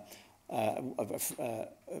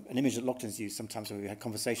 an image that Loughlin's used sometimes when we had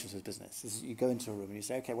conversations with business is you go into a room and you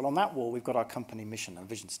say, okay, well on that wall we've got our company mission and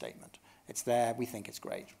vision statement. It's there, we think it's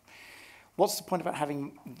great. What's the point about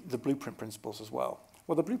having the blueprint principles as well?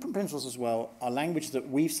 Well, the blueprint principles as well are language that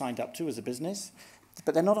we've signed up to as a business,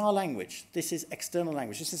 but they're not our language. This is external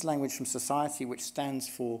language. This is language from society which stands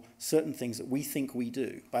for certain things that we think we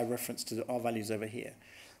do by reference to our values over here.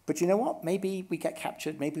 But you know what? Maybe we get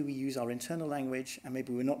captured, maybe we use our internal language, and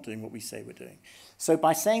maybe we're not doing what we say we're doing. So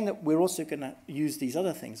by saying that we're also going to use these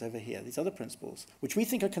other things over here, these other principles, which we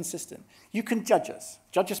think are consistent, you can judge us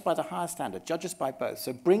by the higher standard, judge us by both.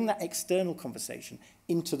 So bring that external conversation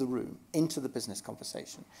into the room, into the business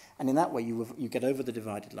conversation. And in that way, you get over the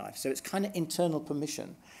divided life. So it's kind of internal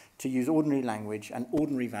permission to use ordinary language and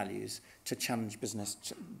ordinary values to challenge business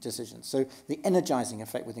decisions. So the energizing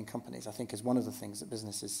effect within companies, I think, is one of the things that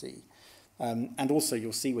businesses see. And also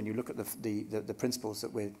you'll see when you look at the principles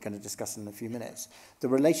that we're going to discuss in a few minutes, the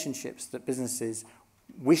relationships that businesses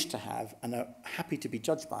wish to have and are happy to be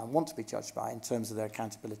judged by and want to be judged by in terms of their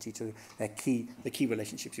accountability to the key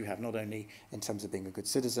relationships you have, not only in terms of being a good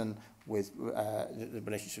citizen with the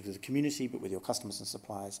relationship with the community, but with your customers and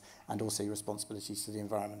suppliers, and also your responsibilities to the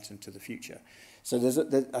environment and to the future. So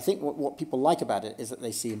I think what people like about it is that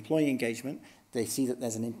they see employee engagement, they see that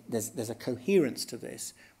there's a coherence to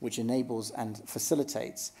this which enables and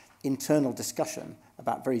facilitates internal discussion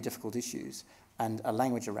about very difficult issues, and a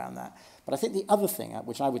language around that. But I think the other thing,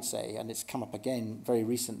 which I would say, and it's come up again very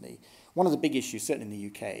recently, one of the big issues, certainly in the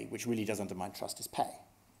UK, which really does undermine trust, is pay.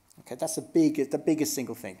 Okay, that's the biggest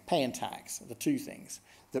single thing. Pay and tax are the two things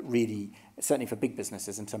that really, certainly for big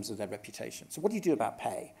businesses in terms of their reputation. So what do you do about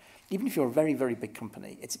pay? Even if you're a very, very big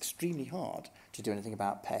company, it's extremely hard to do anything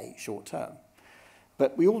about pay short term.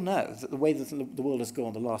 But we all know that the way that the world has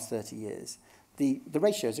gone the last 30 years, the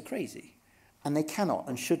ratios are crazy. And they cannot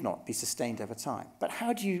and should not be sustained over time. But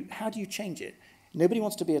how do you change it? Nobody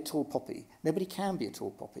wants to be a tall poppy. Nobody can be a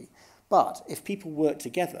tall poppy. But if people work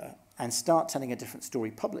together and start telling a different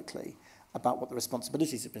story publicly about what the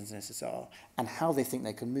responsibilities of businesses are and how they think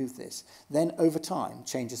they can move this, then over time,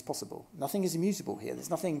 change is possible. Nothing is immutable here.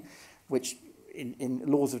 There's nothing which in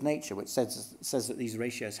laws of nature which says that these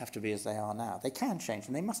ratios have to be as they are now. They can change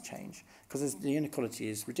and they must change because the inequality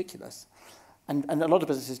is ridiculous. And a lot of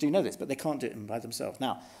businesses do know this, but they can't do it by themselves.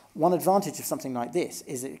 Now, one advantage of something like this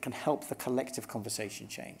is that it can help the collective conversation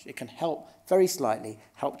change. It can help, very slightly,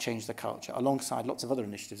 help change the culture, alongside lots of other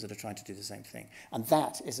initiatives that are trying to do the same thing. And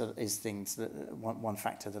that is things that one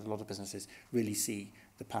factor that a lot of businesses really see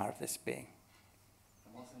the power of this being.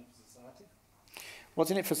 And what's in it for society?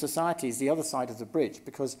 What's in it for society is the other side of the bridge,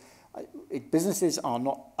 because businesses are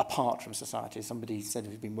not apart from society. Somebody said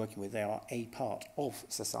who's been working with, they are a part of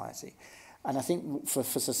society. And I think for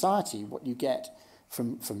society, what you get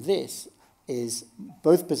from this is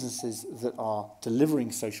both businesses that are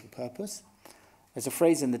delivering social purpose. There's a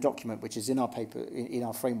phrase in the document which is in our paper, in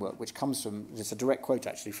our framework, which comes from, it's a direct quote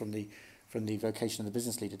actually from the Vocation of the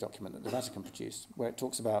Business Leader document that the Vatican produced, where it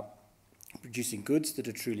talks about producing goods that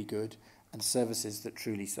are truly good and services that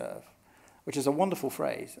truly serve, which is a wonderful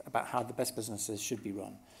phrase about how the best businesses should be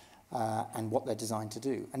run. And what they're designed to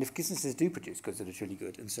do. And if businesses do produce goods that are truly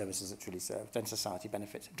good and services that truly serve, then society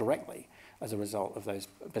benefits directly as a result of those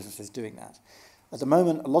businesses doing that. At the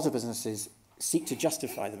moment, a lot of businesses seek to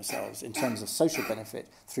justify themselves in terms of social benefit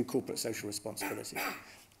through corporate social responsibility.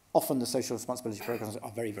 Often the social responsibility programs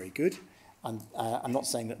are very, very good, and I'm not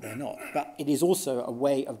saying that they're not, but it is also a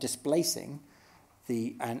way of displacing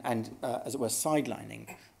as it were,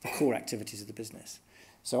 sidelining the core activities of the business.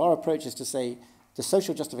 So our approach is to say, the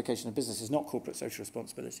social justification of business is not corporate social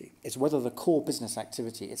responsibility. It's whether the core business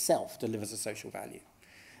activity itself delivers a social value.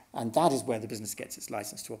 And that is where the business gets its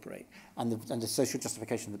license to operate. And the social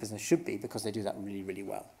justification of the business should be because they do that really, really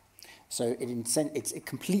well. So it's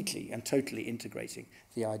completely and totally integrating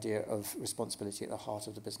the idea of responsibility at the heart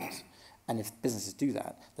of the business. And if businesses do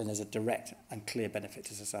that, then there's a direct and clear benefit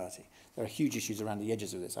to society. There are huge issues around the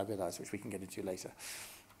edges of this, I realise, which we can get into later.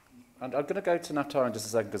 And I'm going to go to Naftali in just a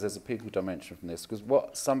second because there's a people dimension from this. Because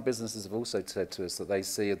what some businesses have also said to us that they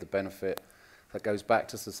see of the benefit that goes back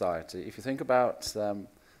to society. If you think about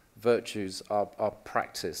virtues are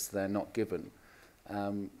practiced, they're not given.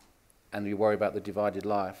 And you worry about the divided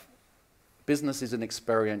life. Business is an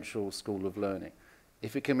experiential school of learning.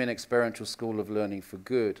 If it can be an experiential school of learning for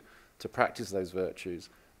good, to practice those virtues,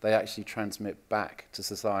 they actually transmit back to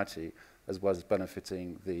society as well as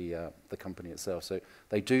benefiting the company itself. So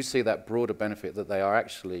they do see that broader benefit that they are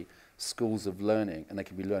actually schools of learning, and they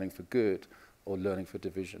can be learning for good or learning for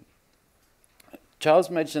division. Charles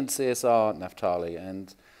mentioned CSR, Naftali,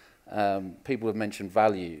 and people have mentioned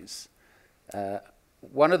values.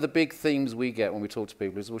 One of the big themes we get when we talk to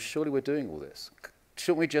people is, well, surely we're doing all this.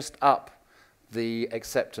 Shouldn't we just up the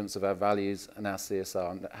acceptance of our values and our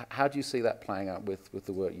CSR? And how do you see that playing out with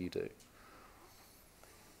the work you do?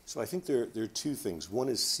 So I think there are two things. One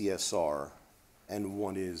is CSR, and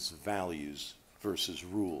one is values versus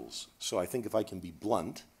rules. So I think if I can be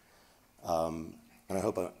blunt, and I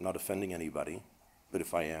hope I'm not offending anybody, but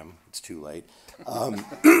if I am, it's too late.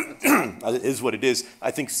 It is what it is. I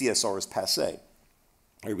think CSR is passé.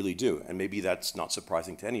 I really do, and maybe that's not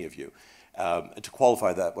surprising to any of you. To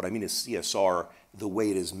qualify that, what I mean is CSR, the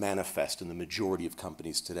way it is manifest in the majority of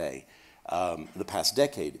companies today, the past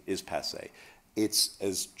decade is passé. It's,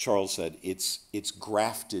 as Charles said, it's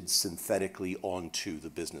grafted synthetically onto the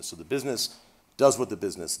business. So the business does what the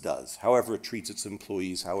business does, however it treats its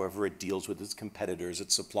employees, however it deals with its competitors,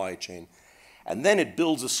 its supply chain. And then it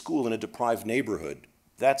builds a school in a deprived neighborhood.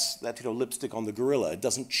 That's lipstick on the gorilla. It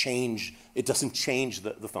doesn't change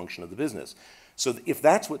the function of the business. So if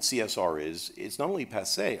that's what CSR is, it's not only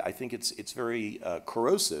passé, I think it's very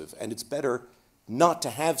corrosive, and it's better not to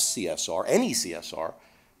have CSR, any CSR,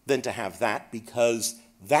 than to have that, because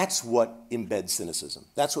that's what embeds cynicism.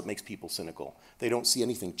 That's what makes people cynical. They don't see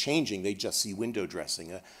anything changing, they just see window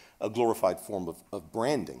dressing, a glorified form of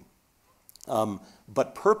branding.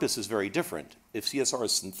 But purpose is very different. If CSR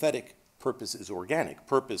is synthetic, purpose is organic.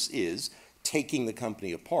 Purpose is taking the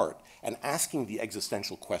company apart and asking the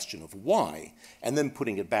existential question of why, and then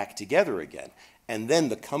putting it back together again. And then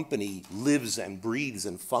the company lives and breathes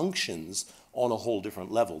and functions on a whole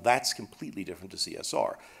different level. That's completely different to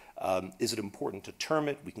CSR. Is it important to term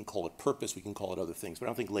it? We can call it purpose, we can call it other things, but I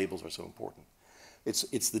don't think labels are so important.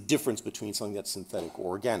 It's the difference between something that's synthetic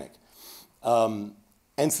or organic. And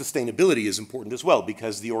sustainability is important as well,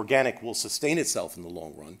 because the organic will sustain itself in the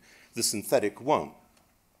long run, the synthetic won't.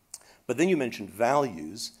 But then you mentioned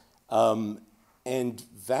values, and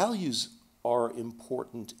values are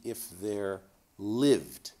important if they're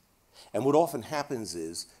lived. And what often happens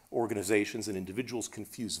is organizations and individuals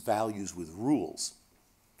confuse values with rules,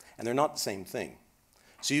 and they're not the same thing.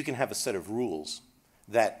 So you can have a set of rules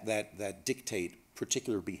that dictate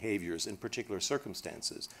particular behaviors in particular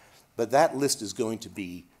circumstances, but that list is going to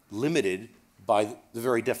be limited by the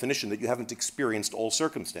very definition that you haven't experienced all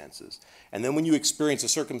circumstances. And then when you experience a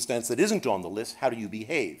circumstance that isn't on the list, how do you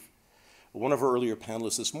behave? One of our earlier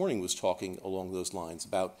panelists this morning was talking along those lines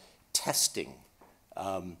about testing,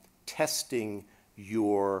 testing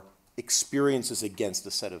your experiences against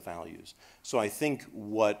a set of values. So I think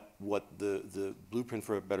what the Blueprint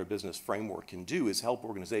for a Better Business framework can do is help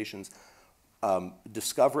organizations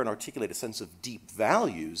discover and articulate a sense of deep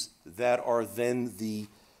values that are then the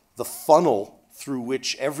funnel through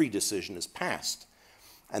which every decision is passed.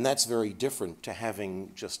 And that's very different to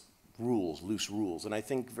having just rules, loose rules. And I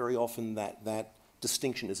think very often that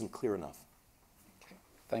distinction isn't clear enough. Okay.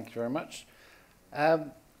 Thank you very much.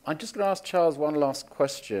 I'm just going to ask Charles one last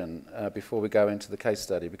question before we go into the case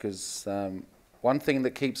study, because one thing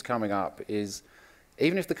that keeps coming up is,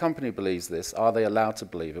 even if the company believes this, are they allowed to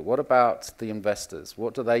believe it? What about the investors?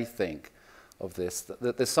 What do they think of this?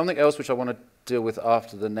 There's something else which I want to deal with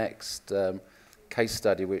after the next case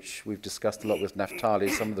study, which we've discussed a lot with Naftali,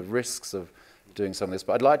 some of the risks of doing some of this.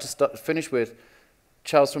 But I'd like to finish with,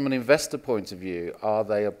 Charles, from an investor point of view, are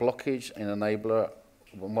they a blockage, an enabler,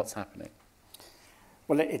 and what's happening?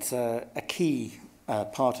 Well, it's a key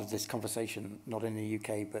part of this conversation, not in the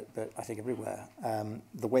UK, but I think everywhere.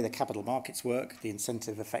 The way the capital markets work, the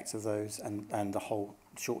incentive effects of those, and the whole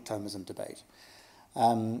short-termism debate.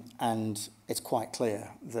 And it's quite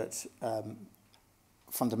clear that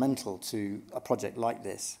fundamental to a project like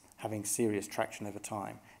this, having serious traction over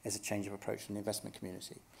time, is a change of approach in the investment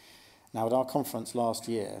community. Now, at our conference last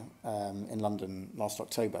year in London, last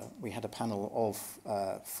October, we had a panel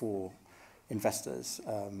of 4 investors,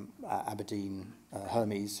 Aberdeen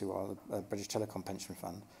Hermes, who are a British telecom pension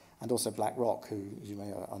fund, and also BlackRock, who, as you may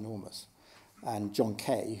know, are enormous, and John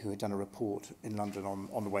Kay, who had done a report in London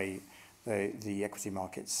on the way the equity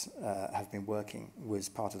markets have been working, was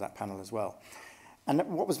part of that panel as well. And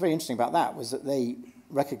what was very interesting about that was that they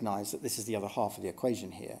recognised that this is the other half of the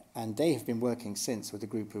equation here, and they have been working since with the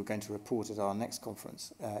group who are going to report at our next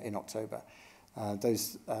conference in October.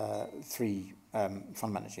 Those three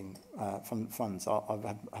fund managers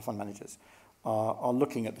are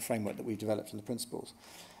looking at the framework that we've developed and the principles,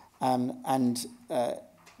 and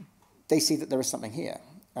they see that there is something here,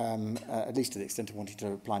 at least to the extent of wanting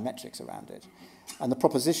to apply metrics around it. And the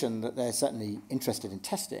proposition that they're certainly interested in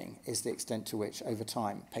testing is the extent to which, over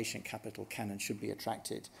time, patient capital can and should be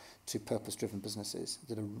attracted to purpose-driven businesses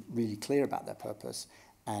that are really clear about their purpose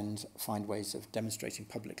and find ways of demonstrating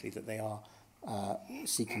publicly that they are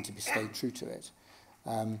seeking to stay true to it.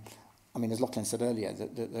 I mean, as Loughlin said earlier,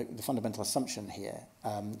 the fundamental assumption here,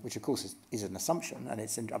 which of course is an assumption, and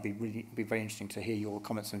I'd be very interesting to hear your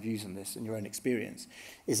comments and views on this and your own experience,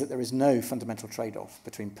 is that there is no fundamental trade-off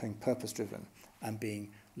between being purpose-driven and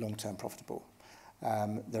being long-term profitable.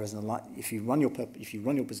 There is if you run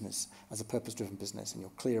your business as a purpose-driven business and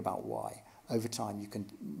you're clear about why, over time you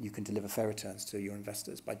can deliver fair returns to your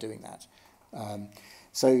investors by doing that.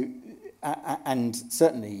 And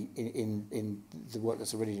certainly in the work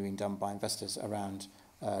that's already being done by investors around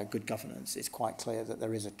good governance, it's quite clear that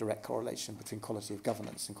there is a direct correlation between quality of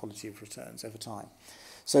governance and quality of returns over time.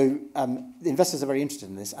 So the investors are very interested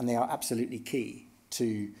in this, and they are absolutely key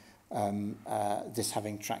to this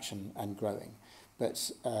having traction and growing.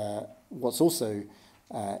 But what's also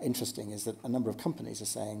interesting is that a number of companies are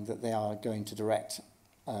saying that they are going to direct,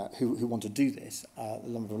 who want to do this, a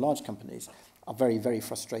number of large companies are very, very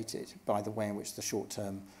frustrated by the way in which the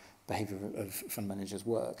short-term behaviour of fund managers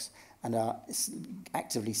works, and are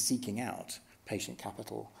actively seeking out patient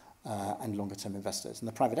capital and longer-term investors. And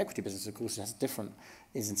the private equity business, of course,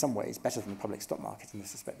 is in some ways better than the public stock market in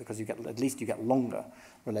this respect, because at least you get longer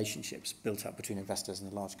relationships built up between investors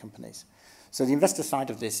and the large companies. So the investor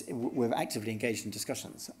side of this, we're actively engaged in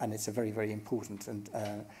discussions, and it's a very, very important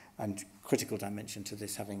and critical dimension to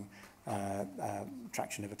this having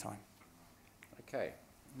traction over time. Okay.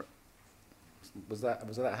 Was that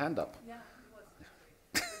a hand up? Yeah, it was.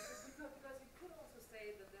 because you could also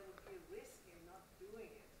say that there would be a risk in not doing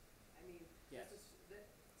it. I mean, yes.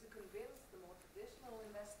 To convince the more traditional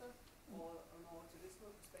investor or a more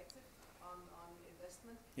traditional perspective on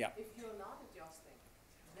investment, yeah. If you're not adjusting,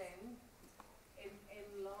 then in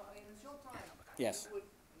a short time, yes. you would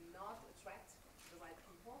not attract the right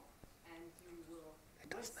people, and you will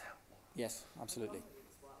risk. Yes, absolutely.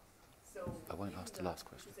 So I won't ask the last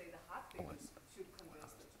question.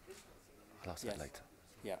 I'll ask that later.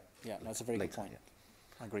 Yeah, that's a very good point. Yeah.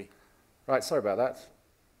 I agree. Right, sorry about that.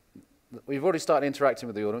 We've already started interacting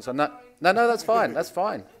with the audience. And no, that's fine. That's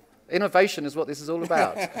fine. Innovation is what this is all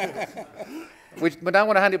about. We now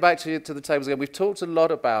want to hand it back to the tables again. We've talked a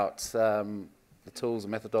lot about the tools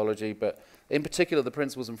and methodology, but in particular the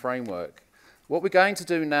principles and framework. What we're going to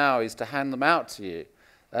do now is to hand them out to you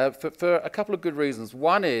for a couple of good reasons.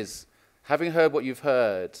 One is, having heard what you've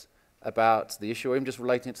heard about the issue, or even just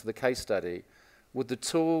relating it to the case study, would the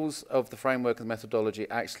tools of the framework and methodology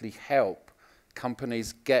actually help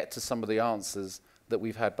companies get to some of the answers that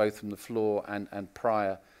we've had both from the floor and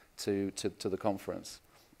prior to the conference?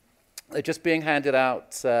 They're just being handed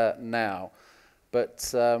out now, but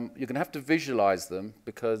you're going to have to visualize them,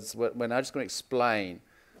 because we're now just going to explain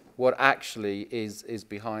what actually is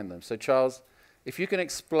behind them. So Charles, if you can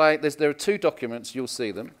explain, there are two documents, you'll see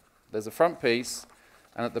them. There's a front piece,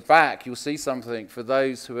 and at the back you'll see something for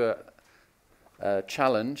those who are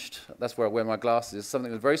challenged. That's where I wear my glasses.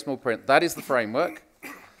 Something with very small print. That is the framework.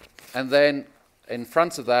 And then in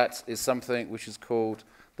front of that is something which is called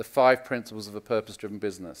the 5 Principles of a Purpose-Driven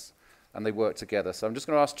Business. And they work together. So I'm just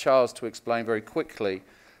going to ask Charles to explain very quickly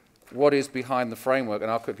what is behind the framework, and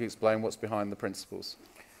I'll quickly explain what's behind the principles.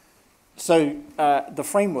 So the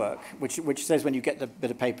framework, which says when you get the bit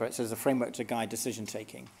of paper, it says a framework to guide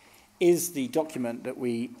decision-taking, is the document that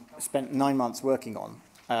we spent 9 months working on.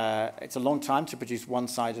 It's a long time to produce one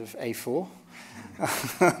side of A4.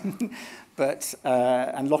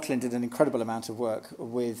 And Loughlin did an incredible amount of work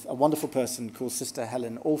with a wonderful person called Sister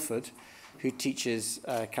Helen Alford, who teaches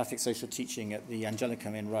Catholic social teaching at the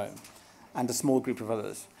Angelicum in Rome, and a small group of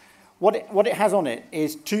others. What it has on it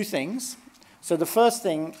is 2 things. So the first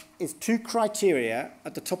thing is 2 criteria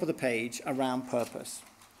at the top of the page around purpose.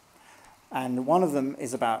 And one of them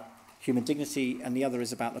is about human dignity, and the other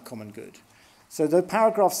is about the common good. So the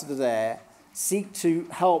paragraphs that are there seek to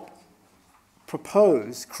help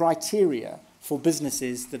propose criteria for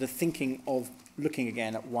businesses that are thinking of looking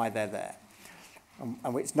again at why they're there.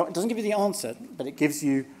 And it doesn't give you the answer, but it gives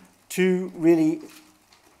you two really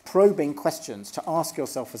probing questions to ask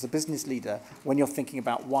yourself as a business leader when you're thinking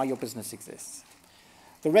about why your business exists.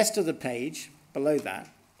 The rest of the page, below that,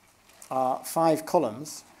 are 5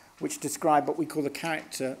 columns which describe what we call the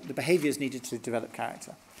character, the behaviors needed to develop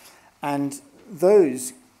character. And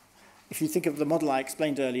those, if you think of the model I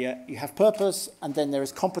explained earlier, you have purpose, and then there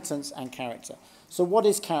is competence and character. So what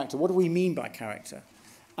is character? What do we mean by character?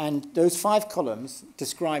 And those 5 columns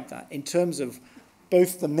describe that in terms of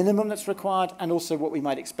both the minimum that's required and also what we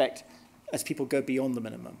might expect as people go beyond the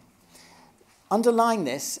minimum. Underlying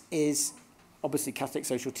this is obviously Catholic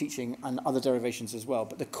social teaching and other derivations as well,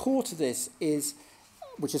 but the core to this is,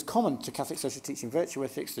 which is common to Catholic social teaching, virtue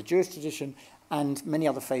ethics, the Jewish tradition, and many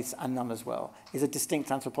other faiths and none as well, is a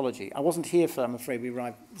distinct anthropology. I wasn't here for, I'm afraid we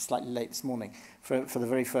arrived slightly late this morning, for the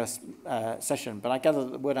very first session, but I gather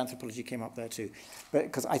that the word anthropology came up there too.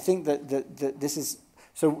 Because I think that this is,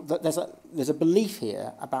 so there's a belief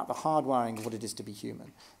here about the hardwiring of what it is to be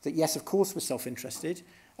human. That yes, of course, we're self-interested.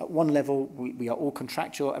 At one level, we are all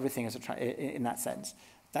contractual, everything is in that sense.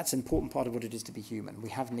 That's an important part of what it is to be human. We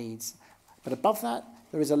have needs. But above that,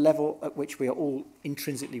 there is a level at which we are all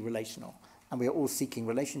intrinsically relational. And we are all seeking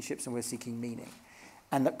relationships and we're seeking meaning.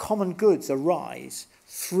 And that common goods arise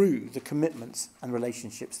through the commitments and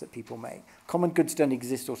relationships that people make. Common goods don't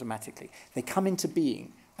exist automatically. They come into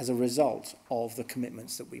being as a result of the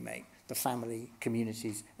commitments that we make, the family,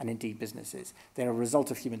 communities, and indeed businesses. They're a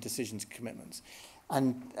result of human decisions and commitments.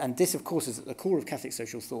 And this, of course, is at the core of Catholic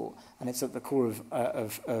social thought, and it's at the core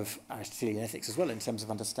of Aristotelian ethics as well, in terms of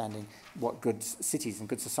understanding what good cities and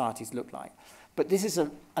good societies look like. But this is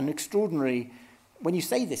an extraordinary, when you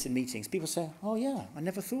say this in meetings, people say, oh yeah, I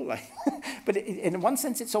never thought like But in one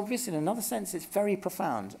sense it's obvious, in another sense it's very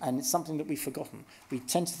profound, and it's something that we've forgotten. We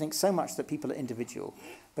tend to think so much that people are individual,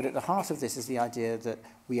 but at the heart of this is the idea that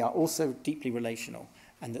we are also deeply relational,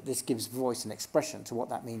 and that this gives voice and expression to what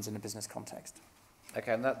that means in a business context.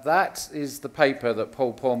 Okay, and that is the paper that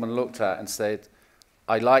Paul Pullman looked at and said,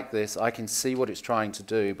 I like this, I can see what it's trying to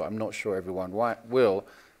do, but I'm not sure everyone will.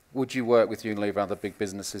 Would you work with Unilever and other big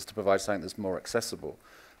businesses to provide something that's more accessible,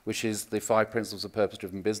 which is the 5 principles of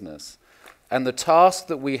purpose-driven business? And the task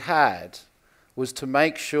that we had was to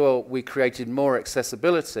make sure we created more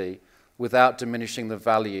accessibility without diminishing the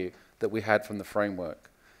value that we had from the framework.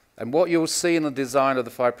 And what you'll see in the design of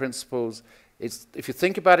the 5 principles is, if you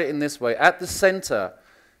think about it in this way, at the center,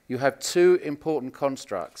 you have 2 important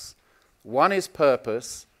constructs. One is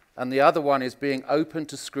purpose, and the other one is being open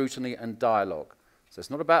to scrutiny and dialogue. So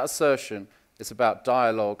it's not about assertion, it's about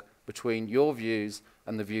dialogue between your views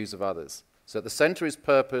and the views of others. So at the center is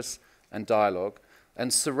purpose and dialogue,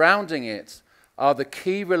 and surrounding it are the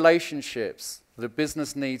key relationships that a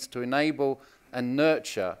business needs to enable and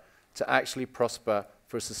nurture to actually prosper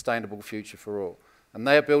for a sustainable future for all. And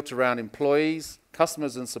they are built around employees,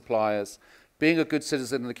 customers and suppliers, being a good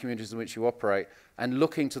citizen in the communities in which you operate, and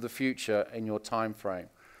looking to the future in your time frame.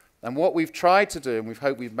 And what we've tried to do, and we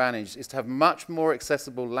hope we've managed, is to have much more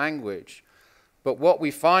accessible language. But what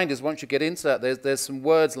we find is once you get into that, there's some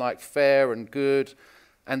words like fair and good,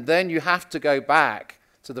 and then you have to go back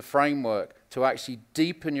to the framework to actually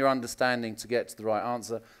deepen your understanding to get to the right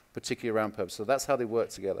answer, particularly around purpose. So that's how they work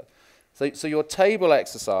together. So your table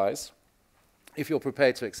exercise, if you're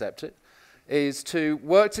prepared to accept it, is to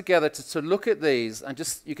work together to look at these, and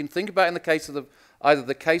just, you can think about in the case of either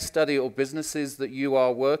the case study or businesses that you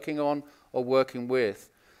are working on or working with,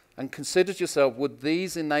 and consider to yourself, would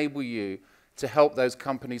these enable you to help those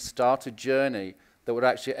companies start a journey that would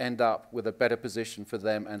actually end up with a better position for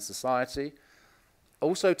them and society?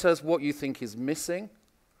 Also tell us what you think is missing,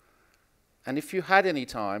 and if you had any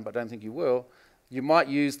time, but I don't think you will, you might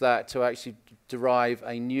use that to actually derive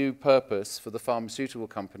a new purpose for the pharmaceutical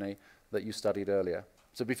company that you studied earlier.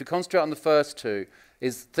 So if you concentrate on the first 2,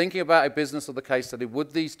 is thinking about a business or the case study,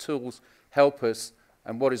 would these tools help us,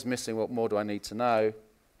 and what is missing, what more do I need to know?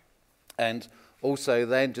 And also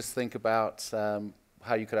then just think about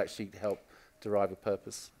how you could actually help derive a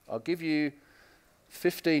purpose. I'll give you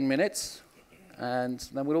 15 minutes, and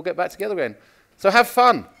then we'll all get back together again. So have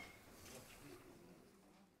fun.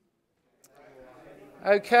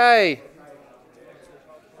 Okay.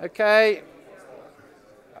 Okay.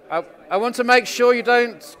 I want to make sure you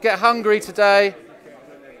don't get hungry today.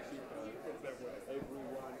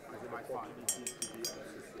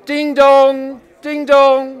 Ding dong, ding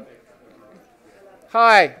dong.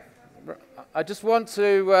 Hi. I just want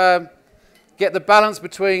to get the balance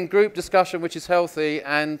between group discussion, which is healthy,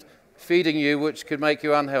 and feeding you, which could make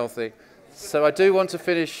you unhealthy. So I do want to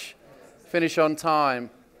finish on time.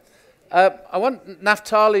 I want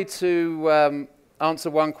Naftali to answer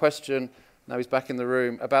one question, now he's back in the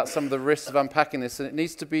room, about some of the risks of unpacking this, and it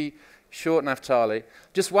needs to be short, Naftali.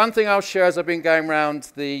 Just one thing I'll share as I've been going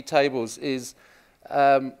around the tables is,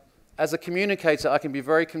 as a communicator, I can be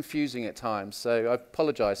very confusing at times, so I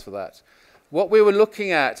apologize for that. What we were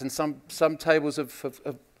looking at, and some tables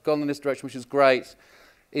have gone in this direction, which is great,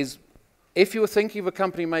 is if you were thinking of a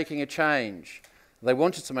company making a change, they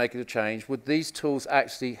wanted to make a change, would these tools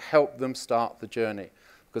actually help them start the journey?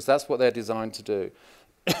 Because that's what they're designed to do.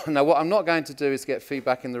 Now, what I'm not going to do is get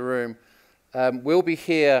feedback in the room. We'll be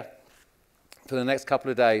here for the next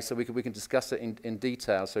couple of days, so we can discuss it in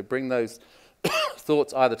detail. So bring those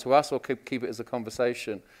thoughts either to us or keep it as a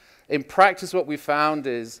conversation. In practice, what we found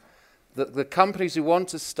is that the companies who want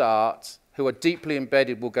to start, who are deeply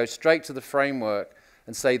embedded, will go straight to the framework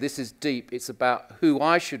and say, this is deep, it's about who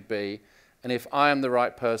I should be, and if I am the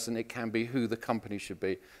right person, it can be who the company should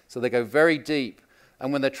be. So they go very deep,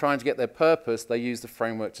 and when they're trying to get their purpose, they use the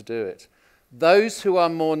framework to do it. Those who are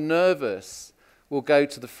more nervous will go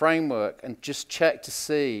to the framework and just check to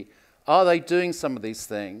see, are they doing some of these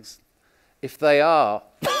things? If they are,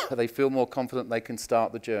 they feel more confident they can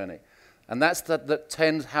start the journey. And that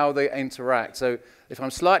tends how they interact. So if I'm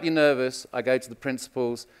slightly nervous, I go to the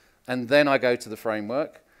principles, and then I go to the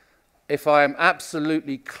framework. If I am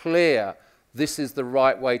absolutely clear this is the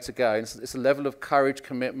right way to go, and it's a level of courage,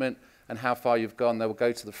 commitment, and how far you've gone, they will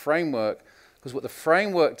go to the framework, because what the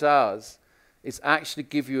framework does is actually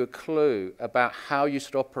give you a clue about how you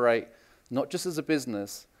should operate, not just as a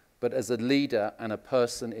business, but as a leader and a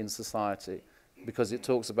person in society, because it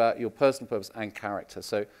talks about your personal purpose and character.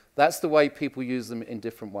 So that's the way people use them in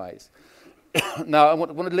different ways. Now, I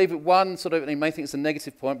want to leave it one sort of, and you may think it's a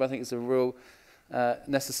negative point, but I think it's a real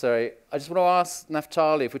necessary. I just want to ask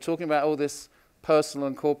Naftali, if we're talking about all this personal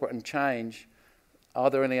and corporate and change, are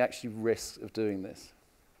there any actually risks of doing this?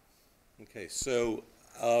 Okay, so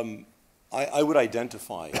I would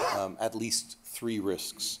identify at least 3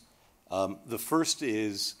 risks. The first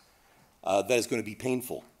is that it's going to be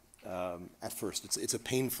painful at first. It's a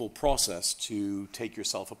painful process to take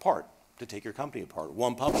yourself apart, to take your company apart.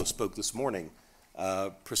 Juan Pablo spoke this morning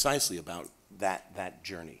precisely about that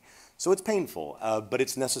journey. So it's painful, but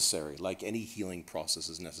it's necessary, like any healing process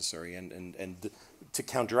is necessary. And to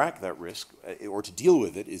counteract that risk, or to deal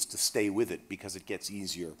with it, is to stay with it, because it gets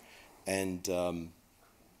easier and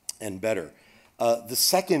better. The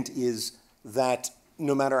second is that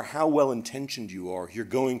no matter how well-intentioned you are, you're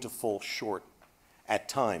going to fall short at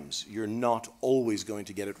times. You're not always going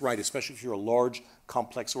to get it right, especially if you're a large,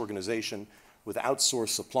 complex organization with outsourced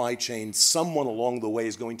supply chains. Someone along the way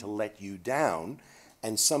is going to let you down,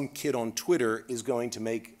 and some kid on Twitter is going to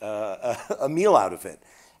make a meal out of it.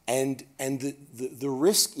 And the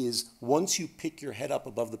risk is, once you pick your head up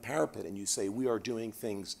above the parapet and you say, we are doing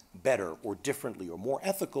things better or differently or more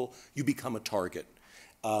ethical, you become a target.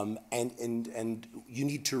 And you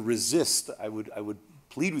need to resist. I would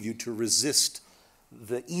plead with you to resist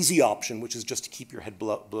the easy option, which is just to keep your head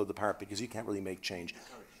below the parapet, because you can't really make change.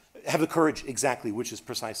 Have the courage, exactly, which is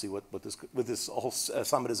precisely what this whole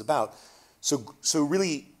summit is about. So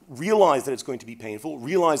really realize that it's going to be painful,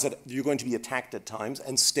 realize that you're going to be attacked at times,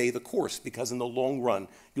 and stay the course, because in the long run,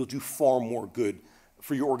 you'll do far more good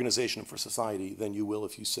for your organization and for society than you will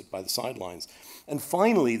if you sit by the sidelines. And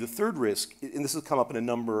finally, the third risk, and this has come up in a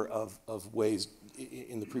number of ways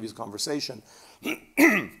in the previous conversation,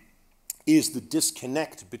 is the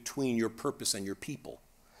disconnect between your purpose and your people.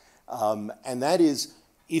 And that is,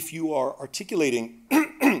 if you are articulating,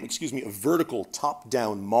 excuse me, a vertical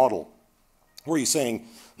top-down model, where you're saying,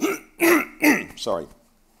 sorry,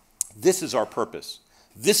 this is our purpose,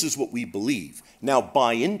 this is what we believe, now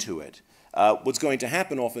buy into it, what's going to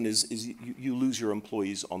happen often is you lose your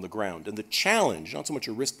employees on the ground. And the challenge, not so much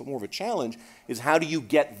a risk, but more of a challenge, is how do you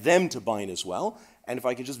get them to buy in as well? And if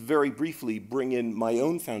I could just very briefly bring in my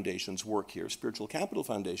own foundation's work here, Spiritual Capital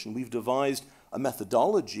Foundation, we've devised a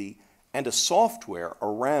methodology and a software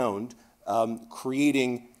around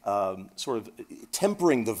creating, sort of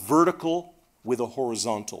tempering the vertical with a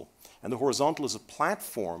horizontal. And the horizontal is a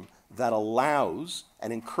platform that allows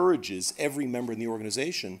and encourages every member in the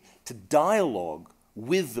organization to dialogue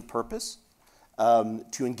with the purpose,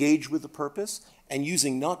 to engage with the purpose, and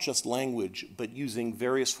using not just language, but using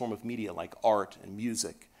various forms of media like art and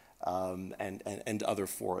music and other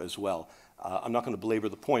as well. I'm not going to belabor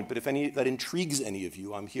the point, but if any that intrigues any of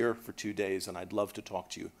you, I'm here for 2 days, and I'd love to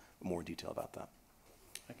talk to you in more detail about that.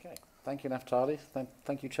 Okay. Thank you, Naftali.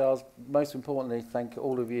 Thank you, Charles. Most importantly, thank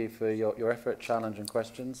all of you for your effort, challenge, and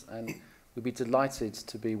questions. And we'd be delighted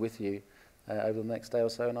to be with you over the next day or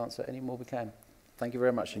so and answer any more we can. Thank you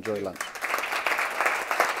very much. Enjoy lunch.